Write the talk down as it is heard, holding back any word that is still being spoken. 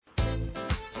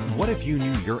What if you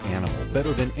knew your animal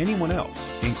better than anyone else,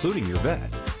 including your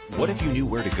vet? What if you knew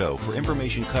where to go for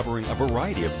information covering a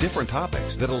variety of different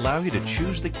topics that allow you to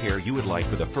choose the care you would like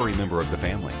for the furry member of the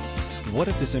family? What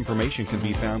if this information can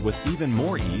be found with even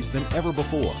more ease than ever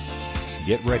before?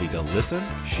 Get ready to listen,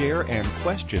 share, and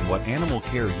question what animal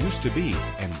care used to be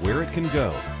and where it can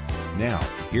go. Now,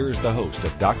 here is the host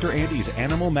of Dr. Andy's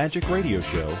Animal Magic Radio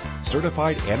Show,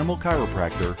 certified animal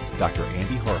chiropractor, Dr.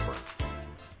 Andy Harper.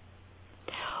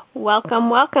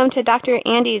 Welcome to Dr.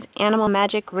 Andy's Animal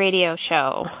Magic Radio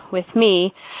Show with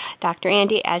me, Dr.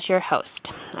 Andy, as your host.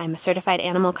 I'm a certified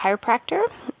animal chiropractor,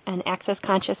 an access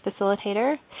conscious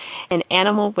facilitator, an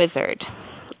animal wizard.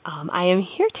 I am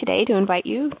here today to invite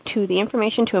you to the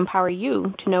information to empower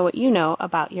you to know what you know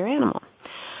about your animal.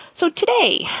 So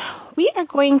today, we are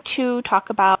going to talk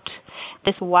about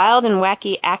this wild and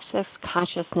wacky access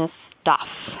consciousness stuff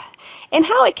and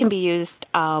how it can be used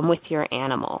with your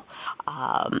animal.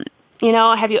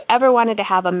 Have you ever wanted to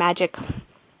have a magic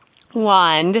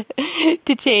wand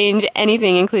to change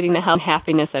anything, including the health and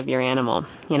happiness of your animal?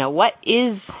 What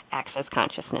is access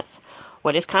consciousness?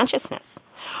 What is consciousness?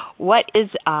 What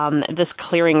is this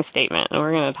clearing statement? And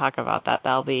we're going to talk about that.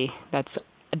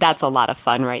 That's a lot of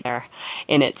fun right there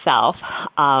in itself.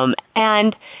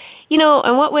 And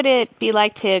what would it be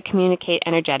like to communicate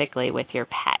energetically with your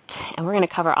pet? And we're going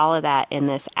to cover all of that in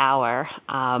this hour.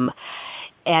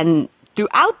 And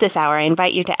throughout this hour, I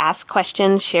invite you to ask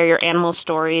questions, share your animal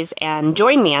stories, and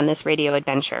join me on this radio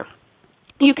adventure.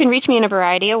 You can reach me in a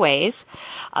variety of ways.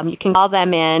 You can call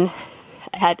them in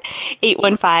at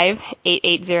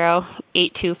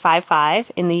 815-880-8255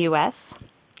 in the U.S.,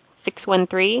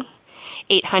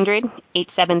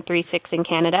 613-800-8736 in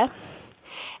Canada,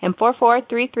 and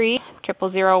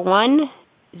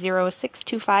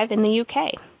 4433-0001-0625 in the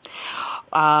UK.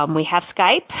 We have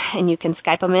Skype, and you can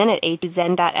Skype them in at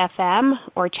a2zen.fm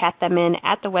or chat them in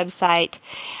at the website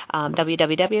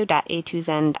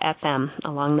www.a2zen.fm.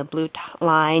 Along the blue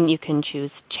line, you can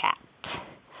choose chat.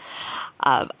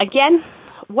 Again,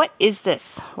 what is this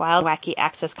wild, wacky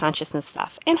access consciousness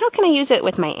stuff, and how can I use it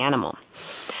with my animal?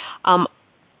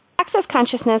 Access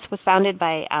consciousness was founded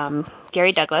by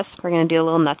Gary Douglas. We're going to do a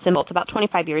little nuts and bolts about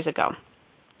 25 years ago.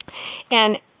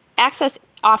 And access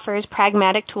offers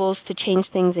pragmatic tools to change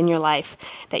things in your life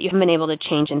that you haven't been able to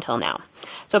change until now.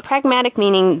 So pragmatic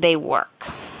meaning they work.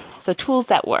 So tools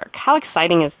that work. How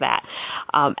exciting is that?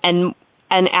 And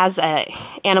as an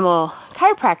animal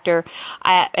chiropractor,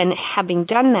 and having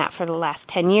done that for the last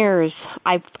 10 years,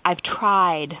 I've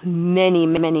tried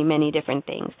many different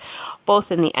things, both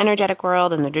in the energetic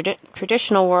world and the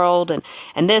traditional world, and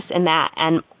this and that.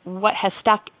 And what has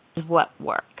stuck is what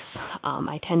works.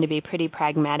 I tend to be pretty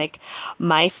pragmatic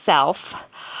myself.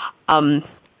 And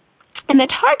the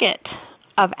target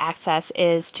of Access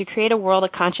is to create a world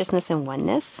of consciousness and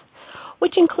oneness,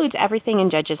 which includes everything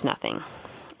and judges nothing.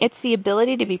 It's the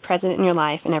ability to be present in your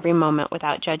life in every moment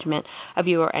without judgment of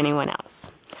you or anyone else.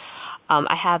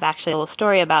 I have actually a little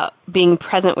story about being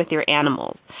present with your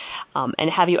animals. And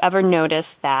have you ever noticed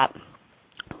that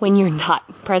when you're not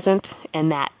present in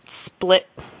that split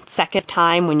second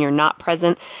time when you're not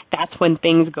present, that's when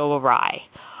things go awry.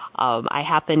 I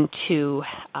happened to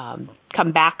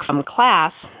come back from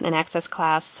class, an access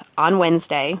class, on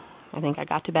Wednesday. I think I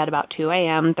got to bed about 2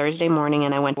 a.m. Thursday morning,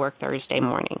 and I went to work Thursday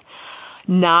morning.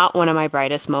 Not one of my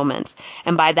brightest moments.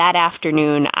 And by that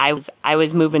afternoon, I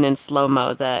was moving in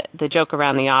slow-mo. The joke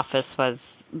around the office was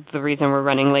the reason we're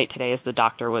running late today is the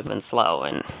doctor was moving slow,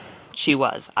 and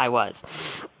I was.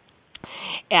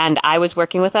 And I was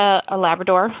working with a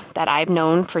Labrador that I've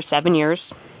known for 7 years.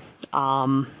 His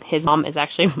mom is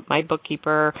actually my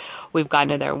bookkeeper. We've gone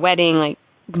to their wedding,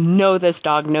 know this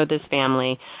dog, know this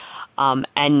family.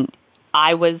 And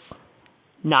I was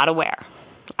not aware.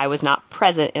 I was not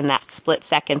present in that split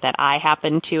second that I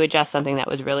happened to adjust something that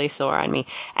was really sore on me.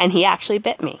 And he actually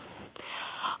bit me.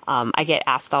 I get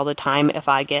asked all the time if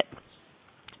I get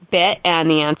bit, and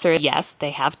the answer is yes,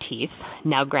 they have teeth.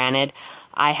 Now, granted,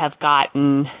 I have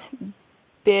gotten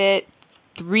bit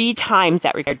 3 times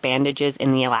that required bandages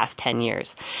in the last 10 years.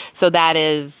 So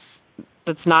that's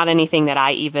not anything that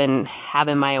I even have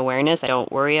in my awareness. I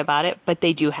don't worry about it, but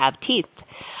they do have teeth.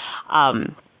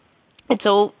 And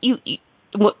so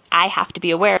I have to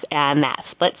be aware, and that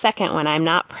split second when I'm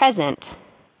not present,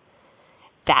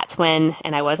 that's when,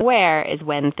 and I was aware, is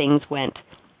when things went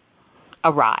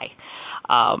awry.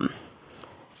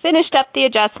 Finished up the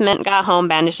adjustment, got home,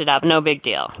 bandaged it up, no big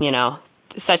deal,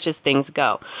 such as things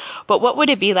go. But what would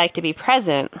it be like to be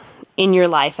present in your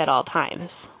life at all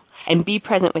times and be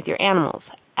present with your animals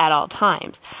at all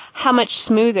times? How much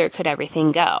smoother could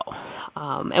everything go?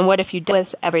 And what if you deal with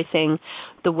everything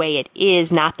the way it is,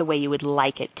 not the way you would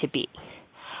like it to be?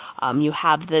 You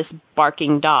have this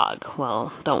barking dog.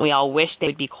 Well, don't we all wish they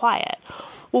would be quiet?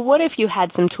 Well, what if you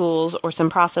had some tools or some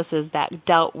processes that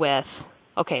dealt with,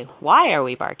 okay, why are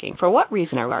we barking? For what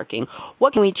reason are we barking?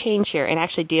 What can we change here and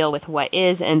actually deal with what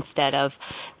is instead of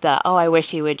I wish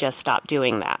he would just stop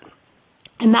doing that.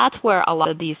 And that's where a lot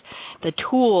of the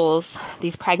tools,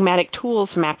 these pragmatic tools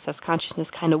from Access Consciousness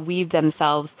kind of weave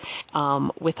themselves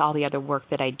with all the other work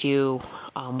that I do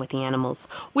with the animals,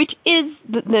 which is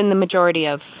then the majority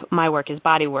of my work is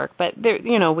body work. But there,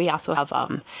 we also have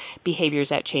behaviors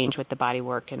that change with the body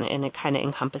work, and it kind of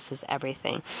encompasses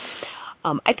everything.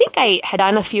 I think I had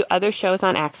done a few other shows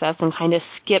on Access and kind of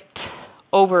skipped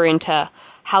over into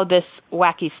how this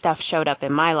wacky stuff showed up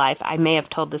in my life. I may have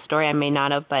told the story, I may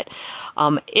not have, but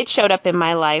it showed up in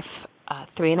my life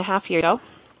 3.5 years ago.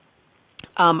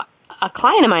 A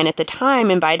client of mine at the time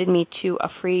invited me to a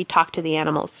free Talk to the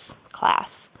Animals class.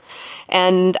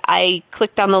 And I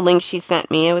clicked on the link she sent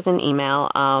me. It was an email.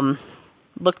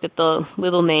 Looked at the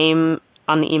little name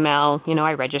on the email.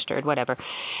 I registered, whatever.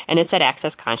 And it said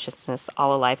Access Consciousness,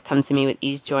 all alive, come to me with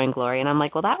ease, joy, and glory. And I'm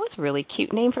like, well, that was a really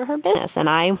cute name for her business. And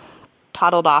I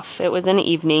toddled off. It was in the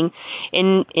evening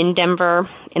in Denver,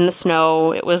 in the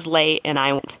snow. It was late, and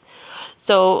I went.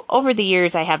 So over the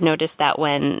years, I have noticed that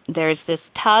when there's this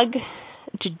tug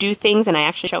to do things and I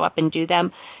actually show up and do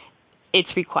them, it's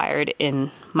required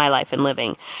in my life and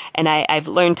living. And I've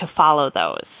learned to follow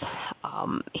those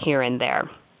here and there.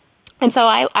 And so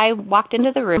I walked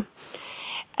into the room,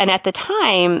 and at the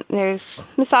time, there's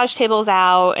massage tables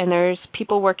out, and there's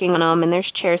people working on them, and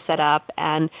there's chairs set up,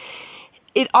 and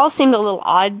it all seemed a little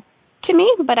odd to me,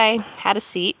 but I had a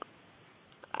seat,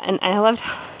 and I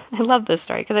love this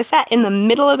story because I sat in the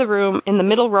middle of the room, in the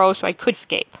middle row, so I could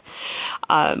escape.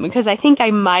 Because I think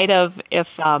I might have if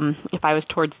I was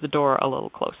towards the door a little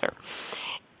closer.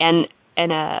 And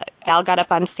Val got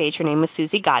up on stage. Her name was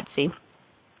Susie Godsey,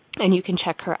 and you can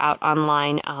check her out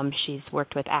online. She's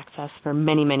worked with Access for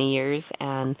many, many years,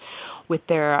 and with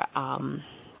their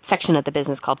section of the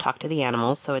business called Talk to the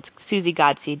Animals, so it's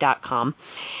SusieGodsey.com.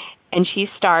 And she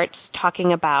starts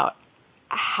talking about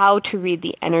how to read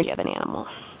the energy of an animal.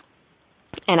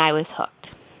 And I was hooked.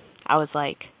 I was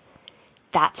like,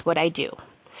 that's what I do.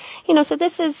 So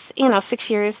this is,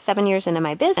 7 years into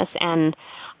my business, and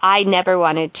I never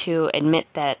wanted to admit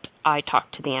that I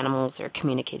talked to the animals or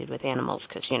communicated with animals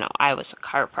because, I was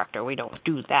a chiropractor. We don't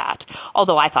do that.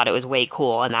 Although I thought it was way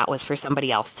cool, and that was for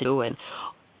somebody else to do, and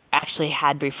actually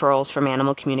had referrals from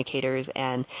animal communicators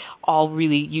and all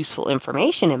really useful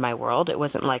information in my world. It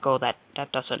wasn't like, that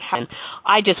doesn't happen.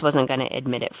 I just wasn't going to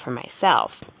admit it for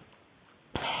myself.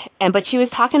 But she was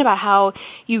talking about how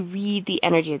you read the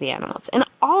energy of the animals. And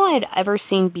all I'd ever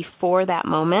seen before that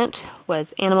moment was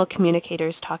animal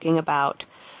communicators talking about,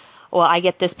 well, I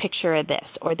get this picture of this,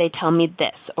 or they tell me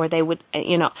this, or they would,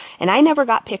 and I never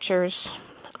got pictures.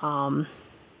 I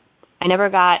never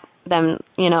got them,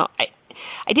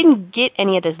 I didn't get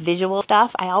any of this visual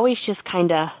stuff. I always just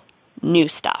kind of knew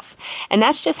stuff. And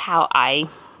that's just how I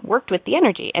worked with the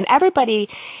energy. And everybody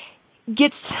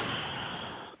gets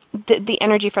the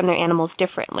energy from their animals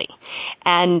differently.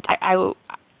 And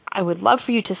I would love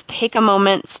for you to take a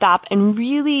moment, stop, and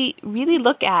really, really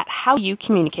look at how you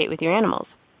communicate with your animals.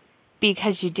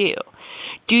 Because you do.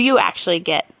 Do you actually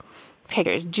get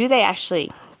pictures? Do they actually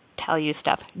tell you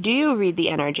stuff? Do you read the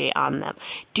energy on them?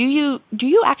 Do you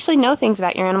actually know things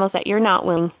about your animals that you're not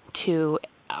willing to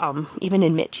even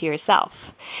admit to yourself?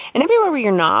 And everywhere where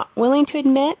you're not willing to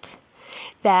admit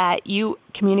that you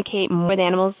communicate more with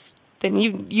animals than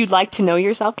you'd like to know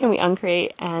yourself, can we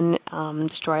uncreate and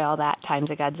destroy all that times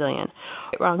a godzillion?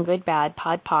 Right, wrong, good, bad,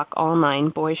 pod, poc, all nine,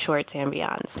 boys, shorts, and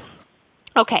beyonds.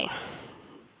 Okay,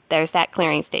 there's that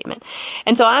clearing statement.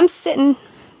 And so I'm sitting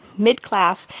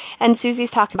mid-class, and Susie's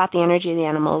talking about the energy of the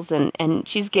animals, and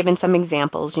she's given some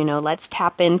examples, let's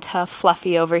tap into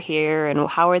Fluffy over here, and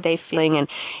how are they feeling, and,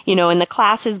 and the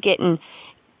class is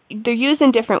they're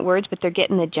using different words, but they're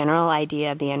getting the general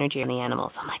idea of the energy of the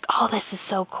animals. I'm like, oh, this is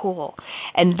so cool.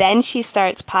 And then she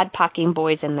starts pod-pocking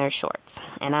boys in their shorts,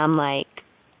 and I'm like,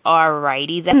 all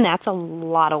righty, then that's a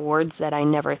lot of words that I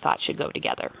never thought should go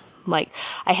together. Like,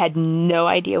 I had no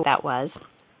idea what that was.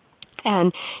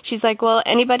 And she's like, well,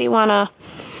 anybody want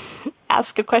to ask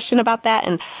a question about that?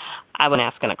 And I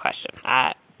wasn't asking a question.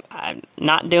 I'm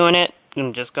not doing it.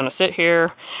 I'm just going to sit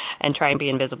here and try and be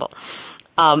invisible.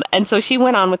 And so she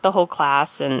went on with the whole class,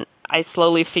 and I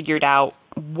slowly figured out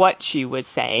what she was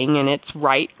saying, and it's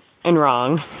right and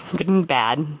wrong, good and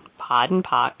bad, pod and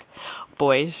poc,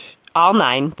 boys, all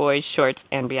nine, boys, shorts,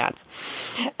 and beyond.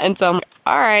 And so I'm like,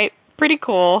 all right, pretty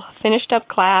cool. Finished up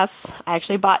class. I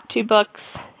actually bought 2 books,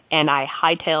 and I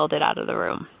hightailed it out of the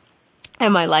room.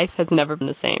 And my life has never been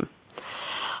the same.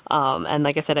 And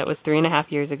like I said, it was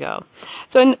 3.5 years ago.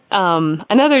 So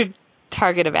another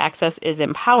target of Access is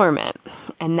empowerment.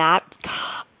 And that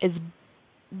is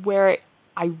where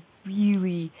I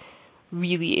really,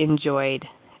 really enjoyed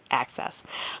Access.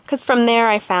 Because from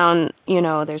there I found,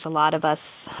 there's a lot of us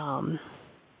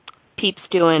peeps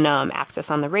doing Access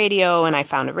on the radio, and I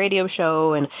found a radio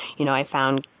show, and, I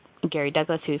found Gary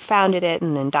Douglas, who founded it,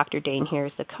 and then Dr. Dane here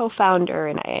is the co-founder,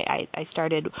 and I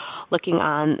started looking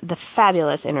on the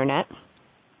fabulous internet.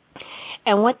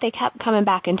 And what they kept coming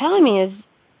back and telling me is,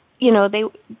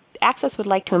 Access would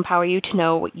like to empower you to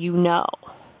know what you know.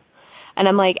 And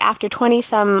I'm like, after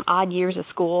 20-some odd years of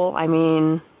school,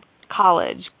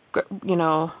 college,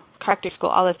 corrector school,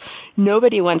 all this,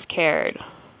 nobody once cared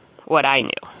what I knew.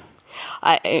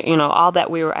 All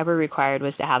that we were ever required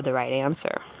was to have the right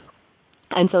answer.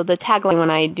 And so the tagline when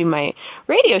I do my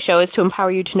radio show is to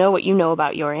empower you to know what you know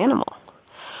about your animal.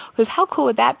 Because how cool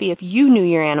would that be if you knew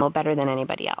your animal better than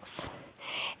anybody else?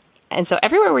 And so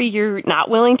everywhere where you're not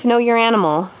willing to know your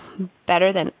animal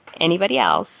better than anybody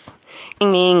else,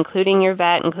 me, including your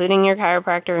vet, including your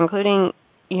chiropractor, including,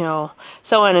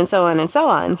 so on and so on and so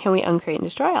on, can we uncreate and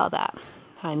destroy all that?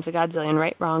 Times a godzillion,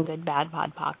 right, wrong, good, bad,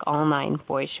 pod, poc, all 9,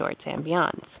 boys, shorts, and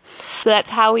beyonds. So that's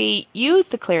how we use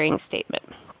the clearing statement.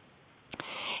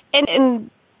 And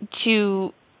to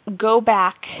go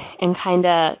back and kind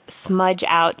of smudge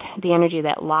out the energy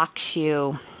that locks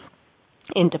you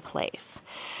into place.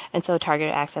 And so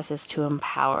targeted Access is to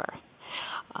empower.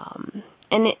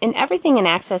 And everything in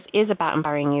Access is about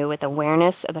empowering you with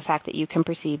awareness of the fact that you can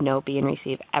perceive, know, be, and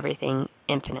receive everything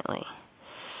infinitely.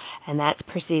 And that's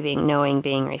perceiving, knowing,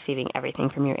 being, receiving everything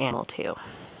from your animal too.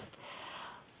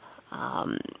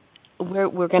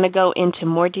 We're going to go into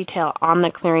more detail on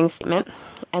the clearing statement.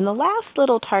 And the last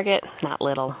little target, not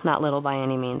little by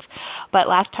any means, but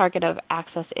last target of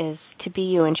Access is to be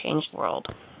you and change the world.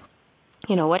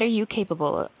 What are you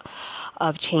capable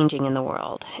of changing in the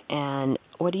world? And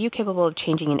what are you capable of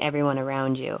changing in everyone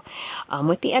around you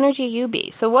with the energy you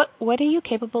be? So what are you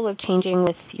capable of changing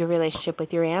with your relationship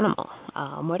with your animal?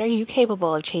 What are you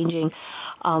capable of changing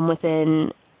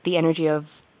within the energy of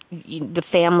the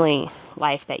family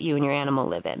life that you and your animal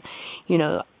live in?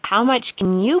 How much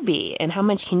can you be and how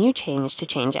much can you change to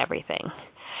change everything?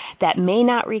 That may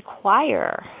not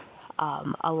require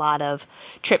a lot of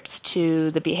trips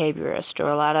to the behaviorist or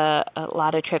a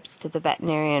lot of trips to the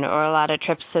veterinarian or a lot of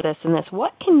trips to this and this.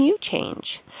 What can you change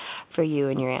for you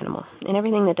and your animal? And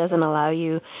everything that doesn't allow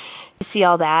you to see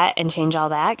all that and change all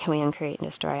that, can we uncreate and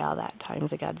destroy all that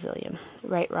times a godzillion?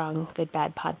 Right, wrong, good,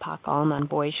 bad, pod, poc, all on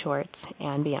boys, shorts,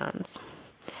 and beyonds.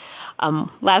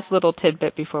 Last little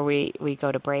tidbit before we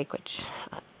go to break, which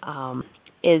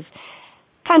is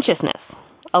consciousness.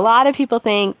 A lot of people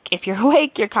think if you're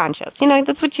awake, you're conscious.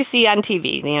 That's what you see on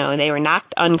TV. They were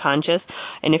knocked unconscious,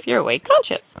 and if you're awake,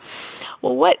 conscious.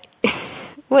 Well, what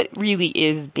really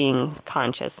is being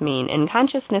conscious mean? And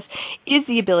consciousness is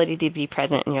the ability to be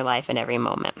present in your life at every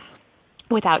moment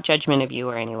without judgment of you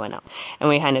or anyone else. And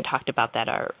we kind of talked about that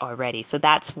already. So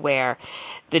that's where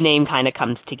the name kind of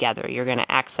comes together. You're going to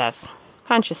access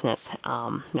consciousness.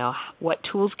 What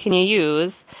tools can you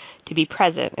use to be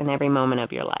present in every moment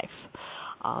of your life?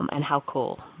 And how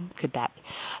cool could that be?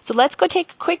 So let's go take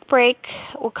a quick break.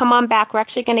 We'll come on back. We're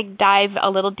actually going to dive a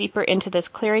little deeper into this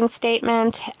clearing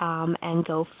statement and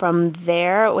go from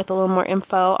there with a little more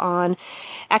info on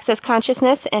Access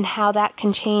consciousness and how that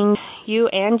can change you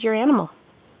and your animal.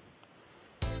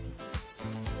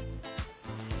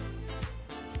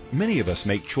 Many of us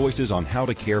make choices on how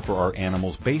to care for our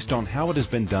animals based on how it has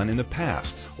been done in the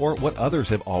past or what others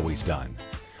have always done.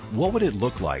 What would it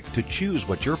look like to choose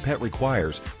what your pet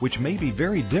requires, which may be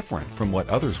very different from what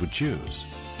others would choose?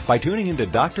 By tuning into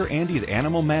Dr. Andy's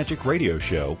Animal Magic Radio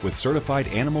Show with certified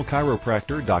animal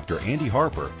chiropractor Dr. Andy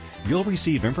Harper, you'll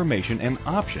receive information and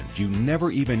options you never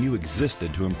even knew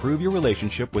existed to improve your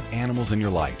relationship with animals in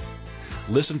your life.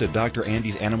 Listen to Dr.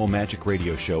 Andy's Animal Magic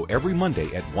Radio Show every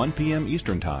Monday at 1 p.m.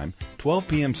 Eastern Time, 12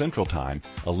 p.m. Central Time,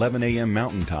 11 a.m.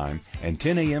 Mountain Time, and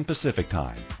 10 a.m. Pacific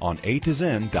Time on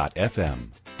A2Zen.fm.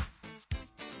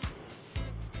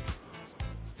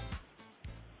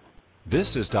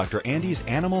 This is Dr. Andy's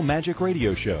Animal Magic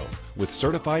Radio Show with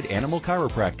certified animal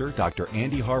chiropractor Dr.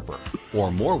 Andy Harper,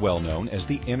 or more well known as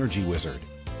the Energy Wizard.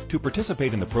 To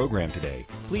participate in the program today,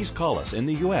 please call us in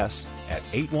the U.S. at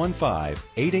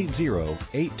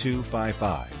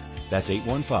 815-880-8255 That's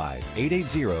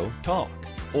 815-880-TALK.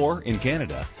 Or in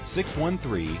Canada,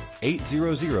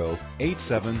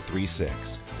 613-800-8736.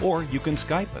 Or you can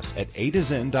Skype us at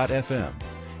a2zen.fm.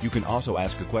 You can also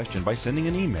ask a question by sending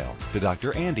an email to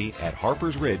Dr. Andy at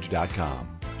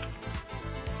harpersridge.com.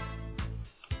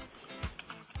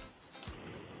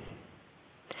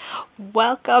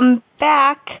 Welcome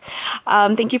back.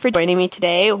 Thank you for joining me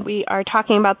today. We are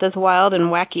talking about this wild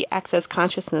and wacky access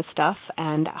consciousness stuff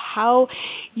and how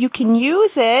you can use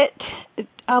it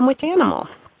with animal.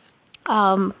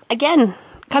 Again,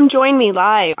 come join me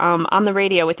live on the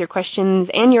radio with your questions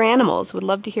and your animals. Would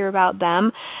love to hear about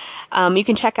them. You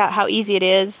can check out how easy it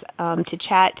is to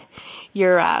chat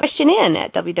your question in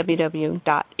at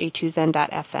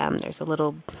www.a2zen.fm. There's a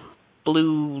little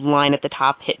blue line at the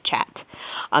top, hit chat.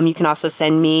 You can also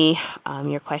send me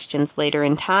your questions later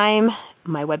in time.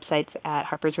 My website's at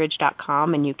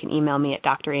harpersridge.com, and you can email me at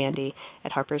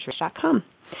drandy@harpersridge.com.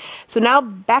 So now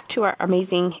back to our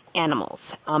amazing animals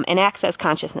and access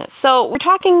consciousness. So we're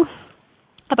talking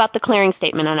about the clearing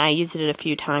statement, and I used it a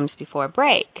few times before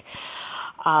break.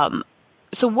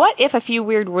 So what if a few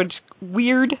weird words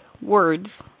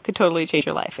could totally change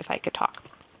your life, if I could talk?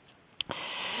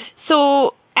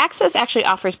 So Access actually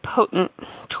offers potent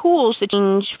tools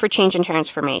for change and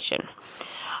transformation.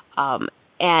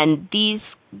 And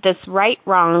this right,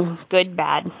 wrong, good,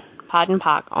 bad, POD and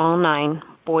POC, all nine,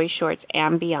 boys, shorts,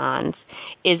 and beyonds,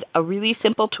 is a really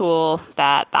simple tool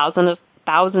that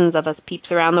thousands of us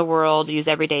peeps around the world use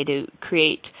every day to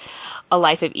create a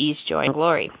life of ease, joy, and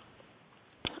glory.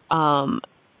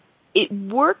 It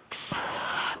works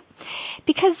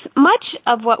because much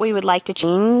of what we would like to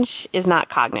change is not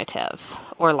cognitive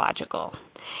or logical.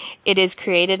 It is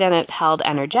created and it's held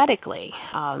energetically.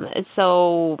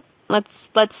 So let's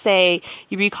say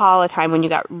you recall a time when you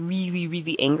got really,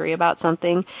 really angry about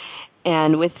something,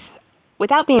 and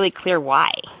without being really clear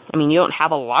why. I mean, you don't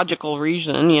have a logical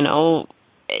reason, you know.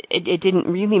 It didn't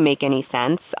really make any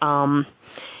sense.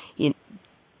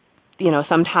 You know,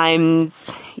 sometimes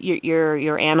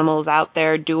your animal's out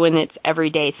there doing its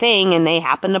everyday thing, and they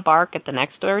happen to bark at the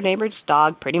next door neighbor's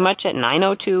dog pretty much at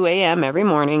 9:02 a.m. every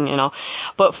morning, you know.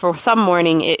 But for some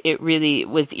morning, it really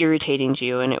was irritating to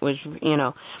you, and it was, you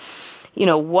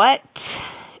know, what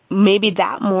maybe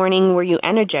that morning were you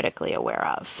energetically aware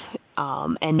of?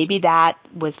 And maybe that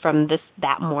was from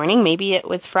that morning. Maybe it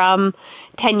was from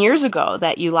 10 years ago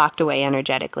that you locked away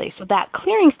energetically. So that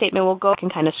clearing statement will go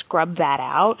and kind of scrub that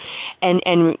out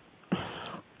and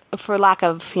for lack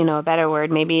of, a better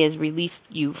word, maybe is release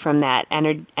you from that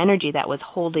energy that was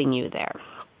holding you there.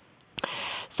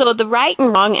 So the right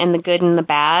and wrong and the good and the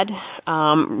bad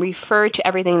refer to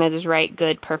everything that is right,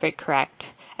 good, perfect, correct,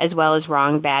 as well as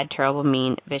wrong, bad, terrible,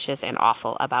 mean, vicious, and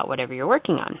awful about whatever you're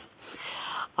working on.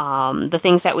 The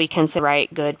things that we consider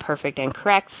right, good, perfect, and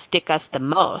correct stick us the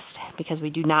most because we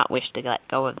do not wish to let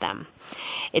go of them.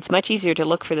 It's much easier to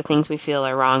look for the things we feel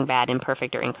are wrong, bad,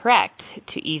 imperfect, or incorrect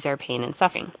to ease our pain and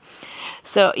suffering.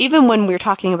 So even when we're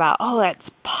talking about, that's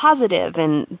positive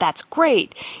and that's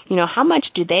great, how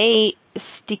much do they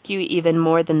stick you even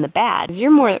more than the bad?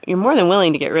 You're more than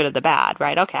willing to get rid of the bad,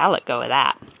 right? Okay, I'll let go of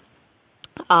that.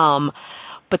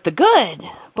 But the good,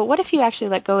 what if you actually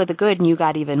let go of the good and you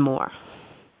got even more?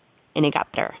 And it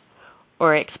got better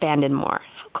or expanded more.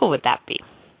 How cool would that be?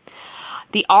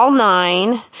 The all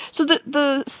nine, so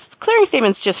the clearing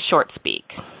statement's just short speak.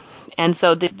 And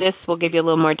so this will give you a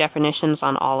little more definitions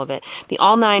on all of it. The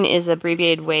all nine is an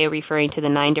abbreviated way of referring to the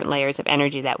 9 different layers of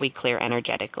energy that we clear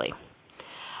energetically.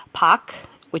 POC,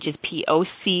 which is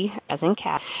P-O-C, as in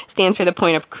cat, stands for the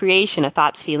point of creation of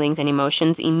thoughts, feelings, and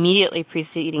emotions immediately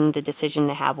preceding the decision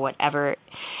to have whatever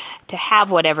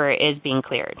is being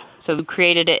cleared. So we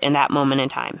created it in that moment in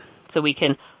time. So we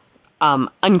can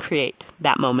uncreate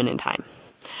that moment in time.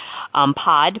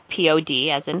 POD,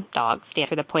 P-O-D, as in dog, stands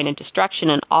for the point of destruction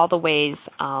in all the ways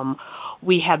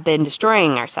we have been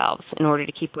destroying ourselves in order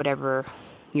to keep whatever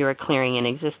you're clearing in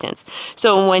existence.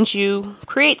 So once you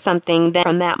create something, then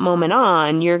from that moment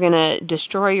on, you're going to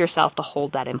destroy yourself to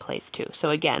hold that in place too. So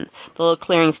again, the little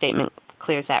clearing statement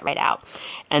clears that right out.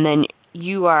 And then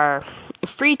you are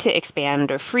free to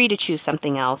expand or free to choose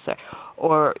something else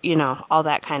or all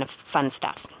that kind of fun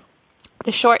stuff.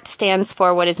 The short stands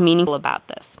for what is meaningful about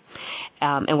this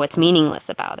and what's meaningless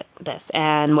about this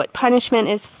and what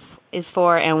punishment is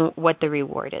for and what the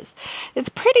reward is. It's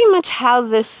pretty much how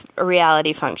this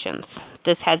reality functions.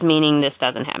 This has meaning, this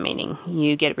doesn't have meaning.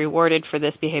 You get rewarded for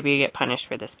this behavior, you get punished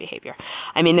for this behavior.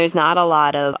 I mean, there's not a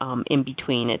lot of in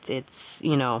between. It's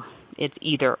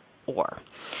either or.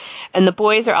 And the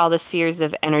boys are all the spheres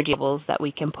of energy levels that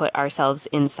we can put ourselves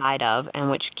inside of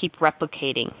and which keep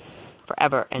replicating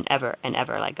forever and ever and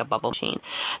ever, like a bubble machine.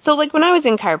 So like when I was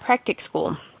in chiropractic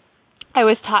school, I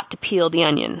was taught to peel the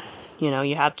onion.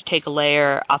 You have to take a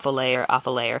layer off a layer off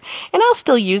a layer. And I'll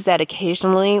still use that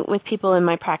occasionally with people in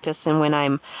my practice and when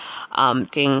I'm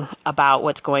thinking about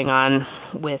what's going on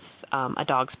with a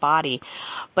dog's body.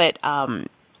 But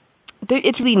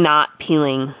it's really not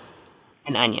peeling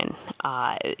an onion.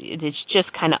 It's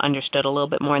just kind of understood a little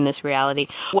bit more in this reality.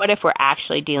 What if we're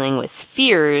actually dealing with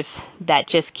spheres that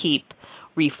just keep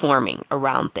reforming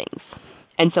around things?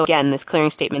 And so again, this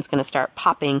clearing statement is going to start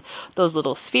popping those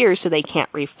little spheres so they can't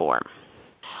reform.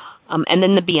 And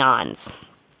then the beyonds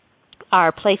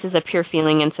are places of pure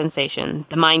feeling and sensation.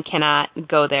 The mind cannot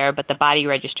go there, but the body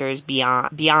registers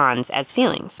beyonds as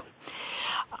feelings.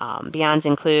 Beyonds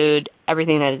include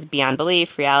everything that is beyond belief,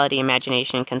 reality,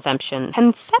 imagination, conception,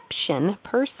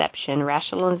 perception,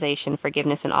 rationalization,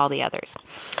 forgiveness, and all the others.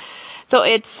 So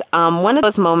it's one of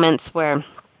those moments where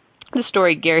the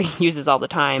story Gary uses all the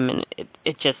time, and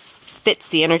it just fits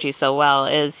the energy so well,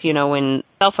 is, when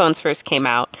cell phones first came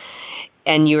out,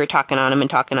 and you were talking on them and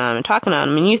talking on them and talking on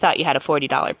them, and you thought you had a $40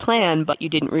 plan, but you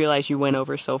didn't realize you went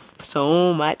over so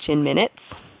much in minutes.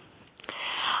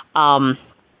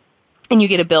 And you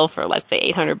get a bill for, let's say,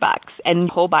 $800, and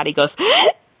the whole body goes,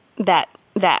 that,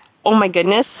 oh my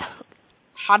goodness,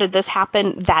 how did this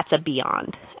happen? That's a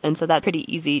beyond. And so that's pretty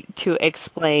easy to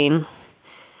explain.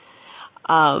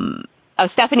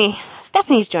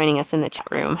 Stephanie's joining us in the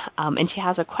chat room, and she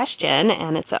has a question,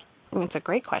 and it's a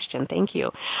great question. Thank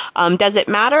you. Does it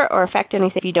matter or affect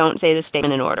anything if you don't say the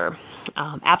statement in order?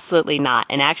 Absolutely not.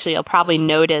 And actually, you'll probably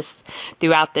notice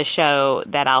throughout the show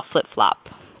that I'll flip-flop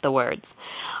the words.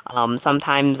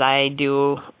 Sometimes I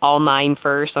do all 9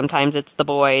 first. Sometimes it's the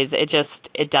boys.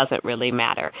 It doesn't really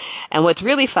matter. And what's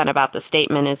really fun about the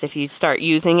statement is if you start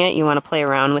using it, you want to play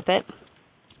around with it.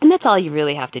 And that's all you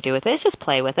really have to do with it. Is just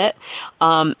play with it.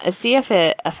 See if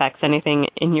it affects anything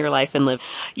in your life and live.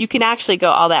 You can actually go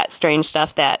all that strange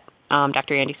stuff that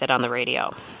Dr. Andy said on the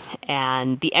radio.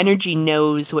 And the energy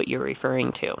knows what you're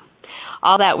referring to.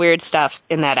 All that weird stuff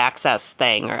in that access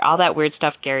thing, or all that weird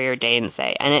stuff Gary or Dane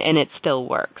say, and it still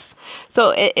works.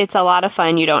 So it's a lot of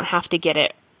fun. You don't have to get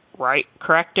it right,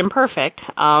 correct, and perfect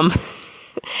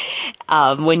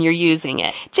when you're using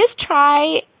it. Just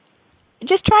try it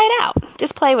out.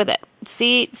 Just play with it.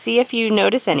 See if you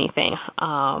notice anything.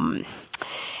 And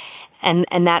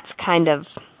that's kind of,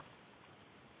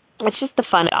 it's just the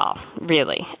fun of it all,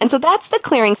 really. And so that's the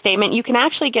clearing statement. You can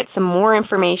actually get some more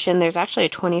information. There's actually a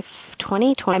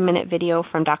 20-minute video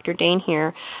from Dr. Dane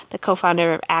here, the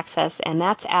co-founder of Access, and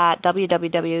that's at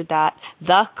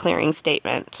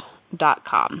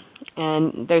www.theclearingstatement.com.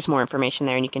 And there's more information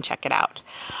there, and you can check it out.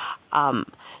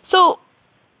 So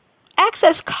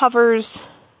Access covers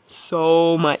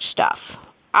so much stuff.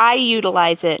 I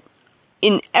utilize it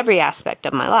in every aspect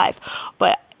of my life,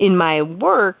 but in my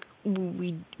work,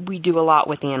 we do a lot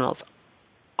with animals,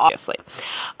 obviously.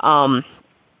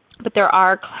 But there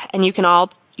are, and you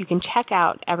can check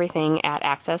out everything at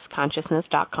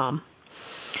accessconsciousness.com.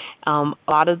 A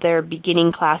lot of their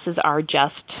beginning classes are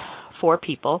just for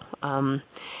people.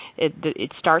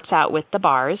 It starts out with the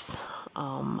bars,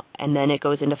 and then it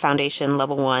goes into foundation,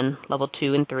 level 1, level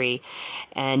 2, and 3,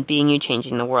 and Being You,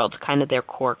 Changing the World, kind of their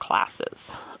core classes.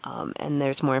 And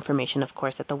there's more information, of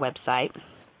course, at the website.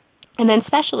 And then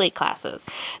specialty classes.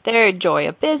 They're Joy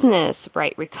of Business,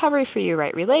 Right Recovery for you,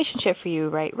 Right Relationship for you,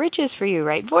 Right Riches for you,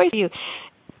 Right Voice for you,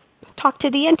 Talk to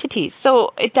the Entities.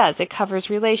 So it does. It covers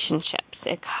relationships.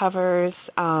 It covers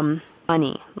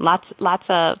money. Lots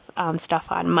of stuff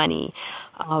on money.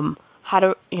 How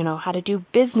to do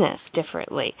business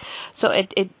differently. So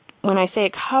it when I say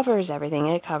it covers everything,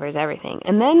 it covers everything.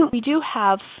 And then we do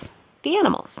have the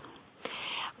animals.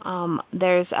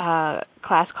 There's a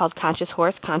class called Conscious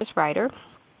Horse, Conscious Rider.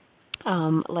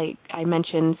 Like I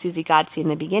mentioned, Susie Godsey in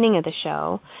the beginning of the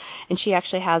show, and she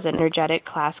actually has an energetic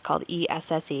class called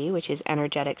ESSE, which is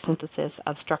Energetic Synthesis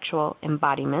of Structural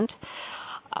Embodiment.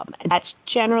 And that's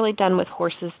generally done with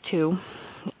horses too.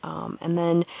 And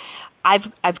then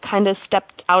I've kind of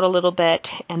stepped out a little bit,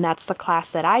 and that's the class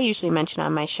that I usually mention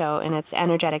on my show, and it's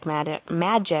Energetic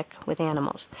Magic with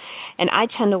Animals. And I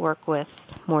tend to work with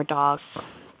more dogs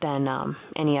than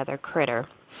any other critter.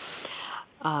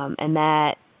 And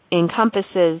that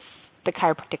encompasses the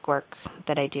chiropractic work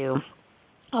that I do,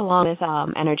 along with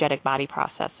energetic body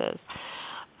processes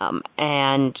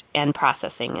and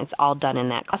processing. It's all done in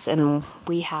that class. And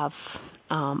we have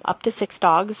up to 6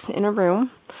 dogs in a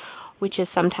room, which is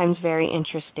sometimes very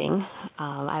interesting.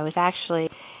 I was actually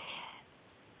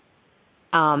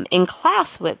in class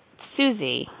with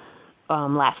Susie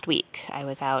last week. I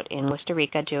was out in Costa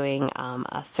Rica doing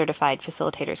a certified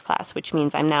facilitators class, which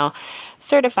means I'm now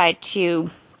certified to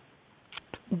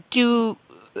do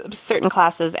certain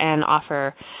classes and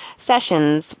offer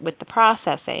sessions with the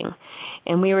processing.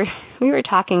 And we were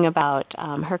talking about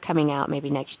her coming out maybe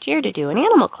next year to do an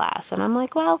animal class. And I'm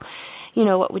like, well,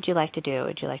 what would you like to do?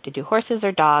 Would you like to do horses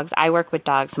or dogs? I work with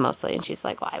dogs mostly. And she's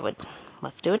like, well,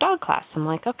 let's do a dog class. I'm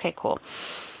like, okay, cool.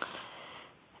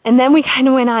 And then we kind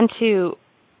of went on to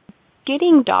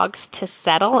getting dogs to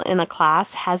settle in a class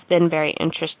has been very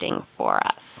interesting for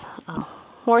us.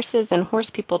 Horses and horse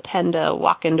people tend to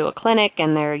walk into a clinic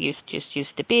and they're used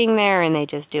to being there and they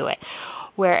just do it.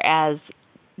 Whereas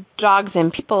dogs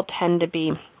and people tend to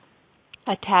be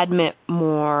a tad bit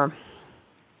more,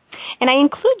 and I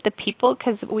include the people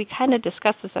because we kind of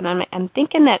discussed this, and I'm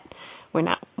thinking that we're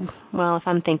not, well, if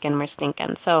I'm thinking, we're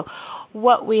stinking. So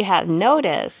what we have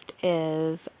noticed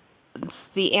is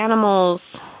the animals,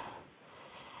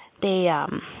 they,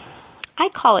 I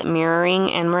call it mirroring,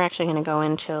 and we're actually going to go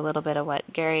into a little bit of what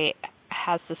Gary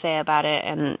has to say about it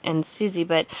and Susie,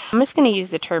 but I'm just going to use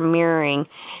the term mirroring.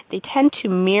 They tend to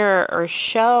mirror or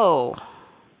show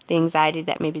the anxiety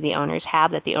that maybe the owners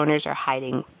have, that the owners are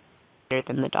hiding better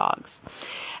than the dogs.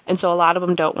 And so a lot of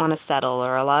them don't want to settle,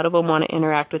 or a lot of them want to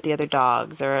interact with the other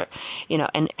dogs, or,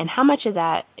 and how much of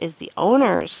that is the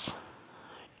owner's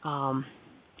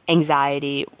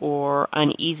anxiety or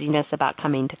uneasiness about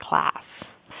coming to class.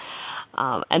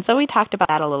 And so we talked about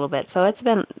that a little bit. So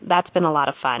that's been a lot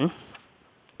of fun,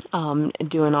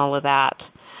 doing all of that.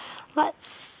 Let's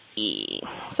see.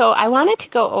 So I wanted to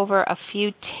go over a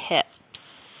few tips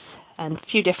and a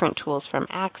few different tools from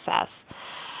Access.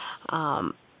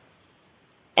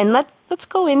 And let's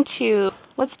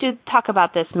talk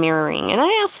about this mirroring. And I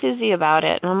asked Susie about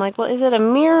it, and I'm like, well, is it a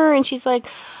mirror? And she's like,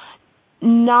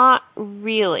 not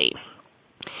really.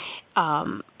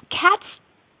 Cats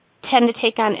tend to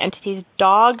take on entities.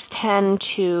 Dogs tend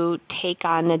to take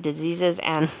on the diseases,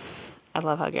 and I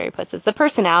love how Gary puts it, the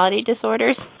personality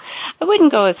disorders. I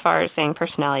wouldn't go as far as saying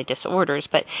personality disorders,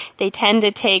 but they tend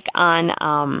to take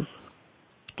on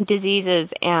diseases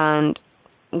and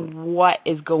what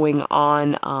is going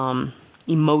on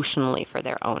emotionally for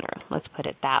their owner. Let's put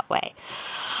it that way.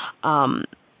 And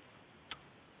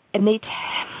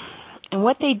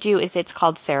what they do is it's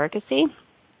called surrogacy.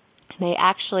 They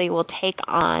actually will take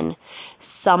on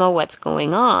some of what's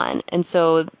going on. And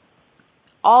so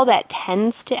all that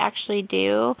tends to actually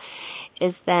do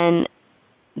is then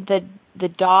the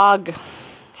dog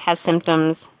has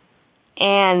symptoms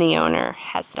and the owner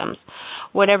has symptoms,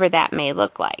 whatever that may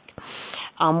look like.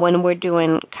 When we're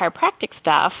doing chiropractic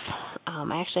stuff,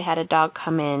 I actually had a dog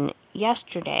come in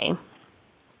yesterday.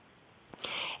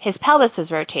 His pelvis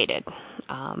is rotated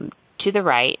to the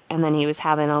right, and then he was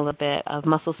having a little bit of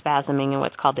muscle spasming in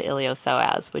what's called the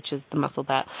iliopsoas, which is the muscle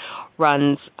that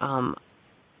runs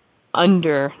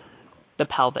under the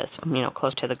pelvis,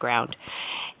 close to the ground.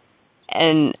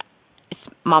 And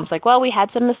Mom's like, well, we had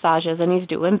some massages, and he's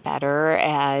doing better,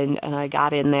 and I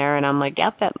got in there, and I'm like,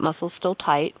 yep, that muscle's still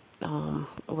tight.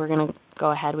 We're going to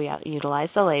go ahead. We utilize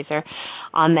the laser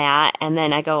on that. And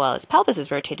then I go, well, his pelvis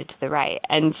is rotated to the right.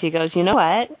 And she goes, you know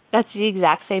what? That's the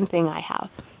exact same thing I have.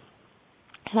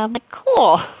 And I'm like,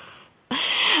 cool.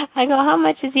 I go, how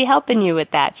much is he helping you with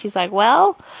that? She's like,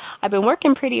 well, I've been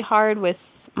working pretty hard with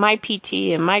my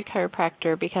PT and my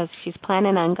chiropractor because she's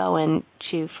planning on going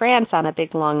to France on a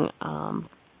big, long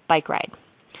bike ride.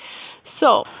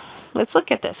 So let's look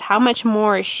at this. How much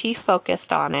more is she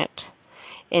focused on it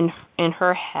in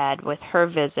her head with her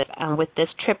visit and with this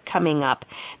trip coming up,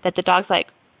 that the dog's like,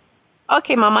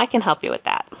 okay, Mom, I can help you with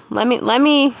that. Let me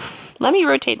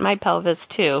rotate my pelvis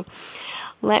too.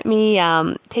 Let me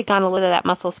take on a little of that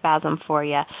muscle spasm for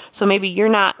you, so maybe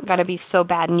you're not going to be so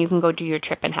bad and you can go do your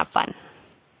trip and have fun.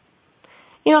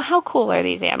 How cool are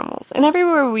these animals? And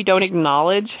everywhere we don't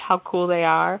acknowledge how cool they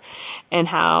are and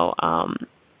how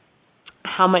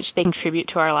much they contribute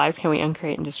to our lives, can we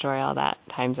uncreate and destroy all that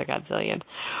times a godzillion?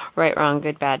 Right, wrong,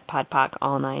 good, bad, pod, poc,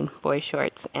 all nine, boy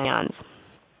shorts, and yawns.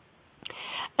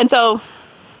 And so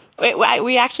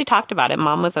we actually talked about it.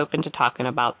 Mom was open to talking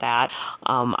about that.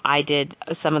 I did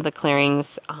some of the clearings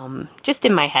just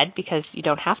in my head, because you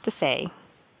don't have to say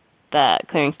the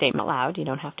clearing statement out loud. You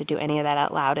don't have to do any of that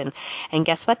out loud. And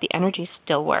guess what? The energy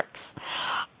still works.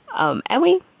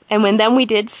 Then we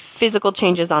did physical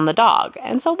changes on the dog.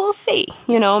 And so we'll see.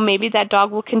 Maybe that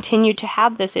dog will continue to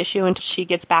have this issue until she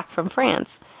gets back from France.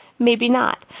 Maybe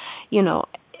not.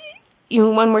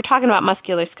 When we're talking about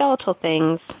musculoskeletal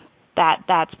things,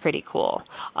 that's pretty cool.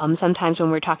 Sometimes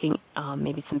when we're talking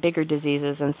maybe some bigger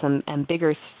diseases and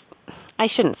bigger, I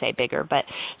shouldn't say bigger, but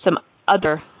some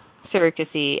other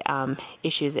surrogacy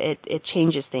issues, it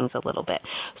changes things a little bit.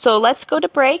 So let's go to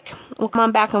break. We'll come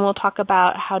on back and we'll talk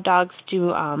about how dogs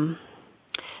do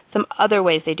some other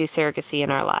ways they do surrogacy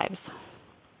in our lives.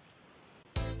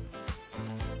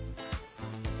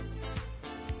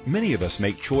 Many of us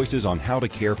make choices on how to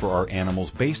care for our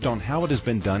animals based on how it has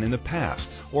been done in the past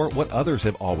or what others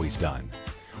have always done.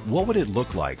 What would it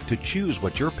look like to choose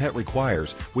what your pet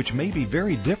requires, which may be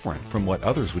very different from what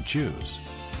others would choose?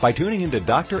 By tuning into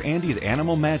Dr. Andy's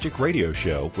Animal Magic Radio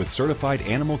Show with certified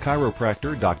animal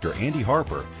chiropractor Dr. Andy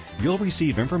Harper, you'll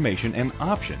receive information and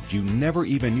options you never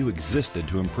even knew existed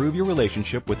to improve your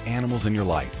relationship with animals in your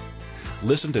life.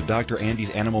 Listen to Dr.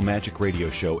 Andy's Animal Magic Radio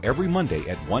Show every Monday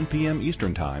at 1 p.m.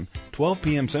 Eastern Time, 12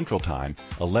 p.m. Central Time,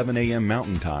 11 a.m.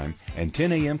 Mountain Time, and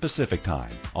 10 a.m. Pacific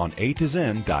Time on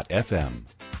A2Zen.fm.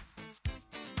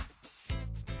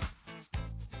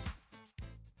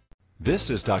 This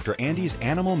is Dr. Andy's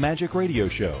Animal Magic Radio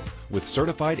Show with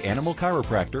certified animal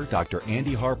chiropractor Dr.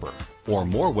 Andy Harper, or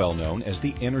more well known as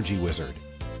the Energy Wizard.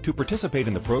 To participate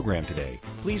in the program today,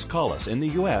 please call us in the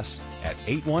U.S. at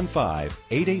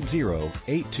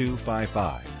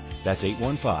 815-880-8255. That's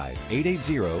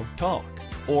 815-880-TALK.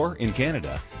 Or in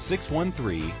Canada,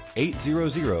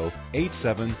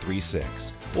 613-800-8736.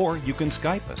 Or you can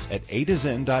Skype us at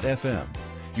A2Zen.fm.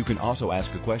 You can also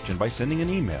ask a question by sending an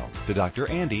email to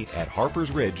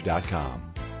drandy@harpersridge.com.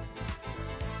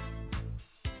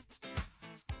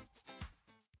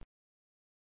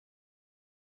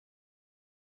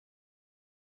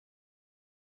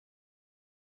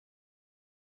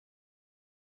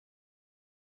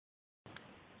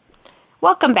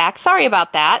 Welcome back. Sorry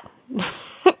about that.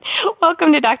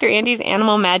 Welcome to Dr. Andy's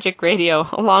Animal Magic Radio.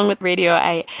 Along with radio,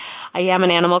 I am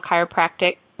an animal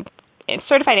chiropractic,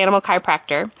 certified animal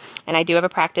chiropractor, and I do have a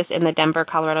practice in the Denver,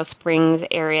 Colorado Springs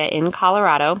area in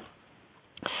Colorado,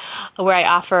 where I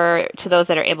offer to those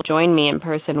that are able to join me in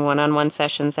person one-on-one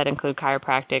sessions that include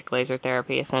chiropractic, laser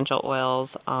therapy, essential oils,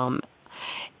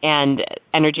 and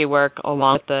energy work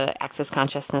along with the access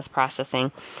consciousness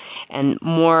processing. And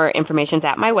more information is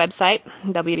at my website,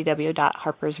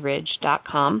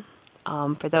 www.harpersridge.com.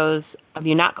 For those of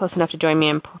you not close enough to join me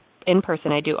in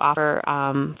person, I do offer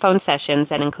phone sessions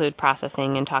that include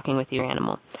processing and talking with your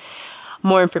animal.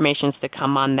 More information is to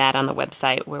come on that on the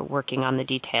website. We're working on the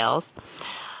details.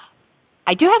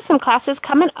 I do have some classes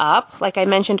coming up. Like I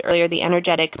mentioned earlier, the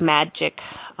Energetic Magic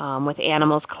with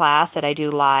Animals class that I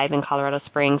do live in Colorado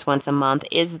Springs once a month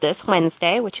is this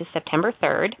Wednesday, which is September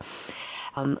 3rd.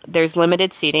 There's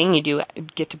limited seating. You do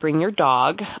get to bring your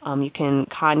dog. You can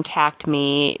contact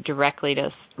me directly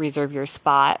to reserve your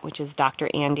spot, which is Dr.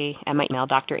 Andy, at my email,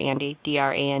 Dr. Andy,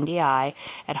 DRANDI,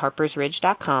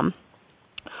 @harpersridge.com.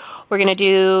 We're going to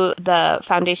do the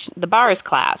bars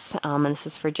class, and this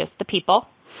is for just the people.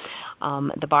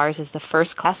 The bars is the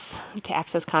first class to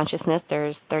access consciousness.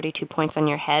 There's 32 points on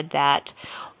your head that,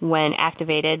 when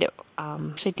activated,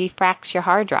 actually defracts your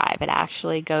hard drive. It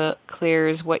actually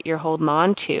clears what you're holding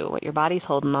on to, what your body's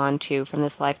holding on to from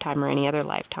this lifetime or any other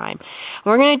lifetime. And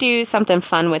we're going to do something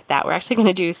fun with that. We're actually going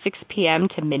to do 6 p.m.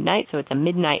 to midnight, so it's a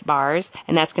midnight bars,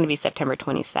 and that's going to be September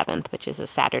 27th, which is a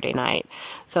Saturday night.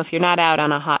 So if you're not out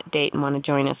on a hot date and want to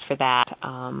join us for that,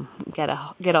 get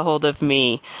a hold of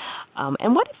me.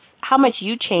 And how much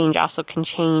you change also can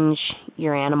change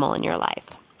your animal in your life.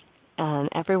 And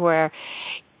everywhere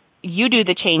you do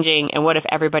the changing, and what if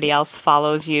everybody else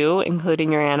follows you,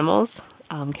 including your animals?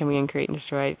 Can we create and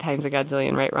destroy times a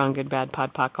godzillion, right, wrong, good, bad,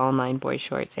 pod, poc, all nine, boys,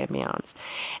 shorts, and beyonds.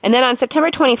 And then on September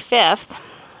 25th,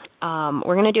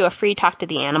 we're going to do a free Talk to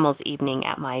the Animals evening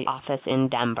at my office in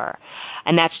Denver.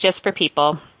 And that's just for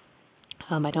people.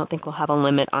 I don't think we'll have a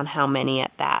limit on how many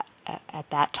at that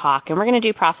talk. And we're going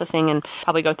to do processing and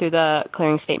probably go through the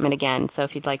clearing statement again. So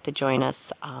if you'd like to join us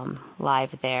live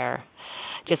there,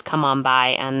 just come on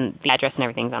by, and the address and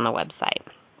everything's on the website.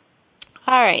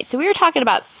 All right, so we were talking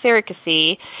about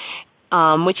surrogacy,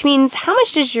 which means how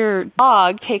much does your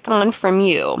dog take on from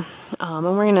you? And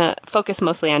we're going to focus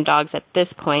mostly on dogs at this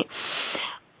point.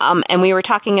 And we were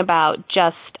talking about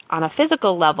just on a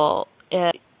physical level,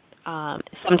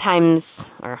 sometimes,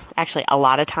 or actually a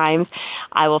lot of times,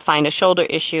 I will find a shoulder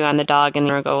issue on the dog, and the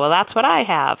owner will go, well, that's what I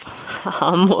have.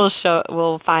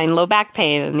 We'll find low back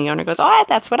pain, and the owner goes, oh,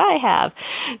 that's what I have.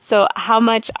 So how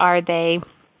much are they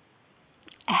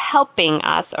helping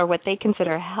us, or what they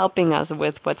consider helping us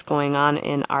with what's going on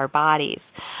in our bodies?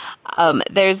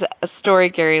 There's a story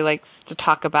Gary likes to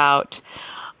talk about,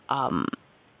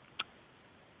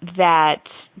 that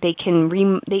they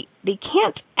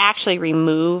can't actually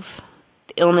remove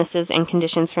illnesses and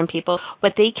conditions from people,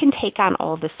 but they can take on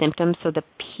all the symptoms so that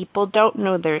people don't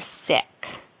know they're sick,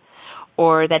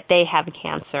 or that they have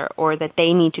cancer, or that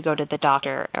they need to go to the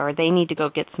doctor, or they need to go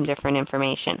get some different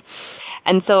information.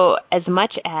 And so as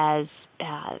much as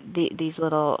these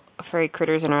little furry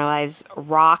critters in our lives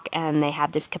rock and they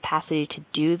have this capacity to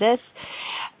do this,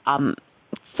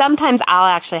 sometimes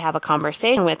I'll actually have a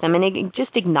conversation with them and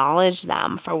just acknowledge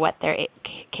them for what they're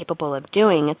capable of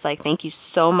doing. It's like, thank you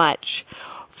so much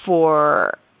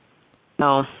for,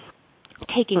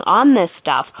 taking on this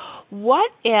stuff.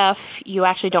 What if you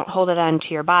actually don't hold it onto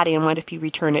your body, and what if you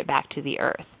return it back to the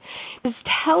earth? Because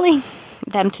telling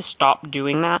them to stop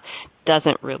doing that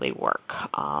doesn't really work.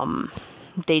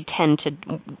 They tend to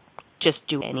just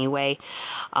do it anyway,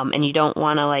 and you don't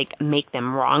want to make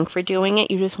them wrong for doing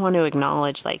it. You just want to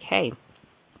acknowledge, hey,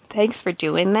 thanks for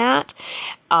doing that,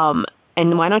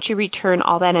 and why don't you return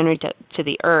all that energy to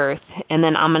the earth? And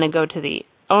then I'm going to go to the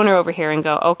owner over here and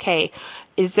go, okay,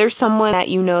 is there someone that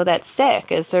you know that's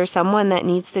sick? Is there someone that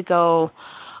needs to go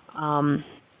and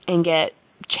get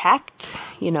checked?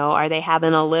 Are they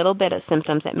having a little bit of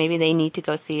symptoms that maybe they need to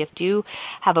go see if they do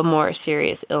have a more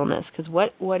serious illness? Because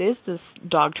what is this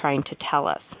dog trying to tell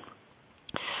us?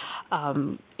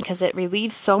 Because it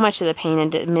relieves so much of the pain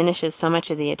and diminishes so much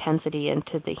of the intensity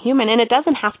into the human. And it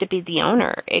doesn't have to be the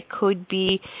owner. It could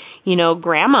be,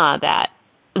 grandma that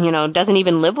doesn't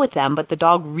even live with them, but the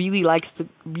dog really likes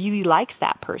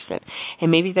that person,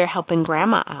 and maybe they're helping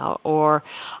grandma out. Or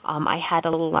I had a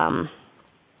little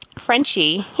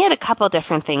Frenchie. He had a couple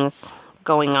different things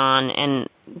going on, and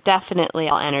definitely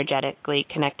all energetically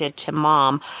connected to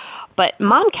Mom. But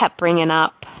Mom kept bringing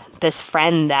up this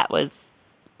friend that was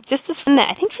just this friend that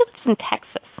I think she lives in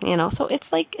Texas. So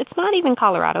it's not even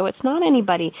Colorado. It's not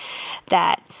anybody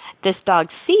that this dog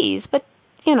sees, but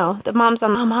the mom's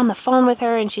on the phone with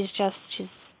her, and she's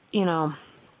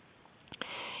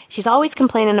always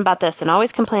complaining about this and always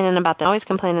complaining about that, always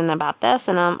complaining about this,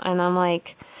 and I'm like,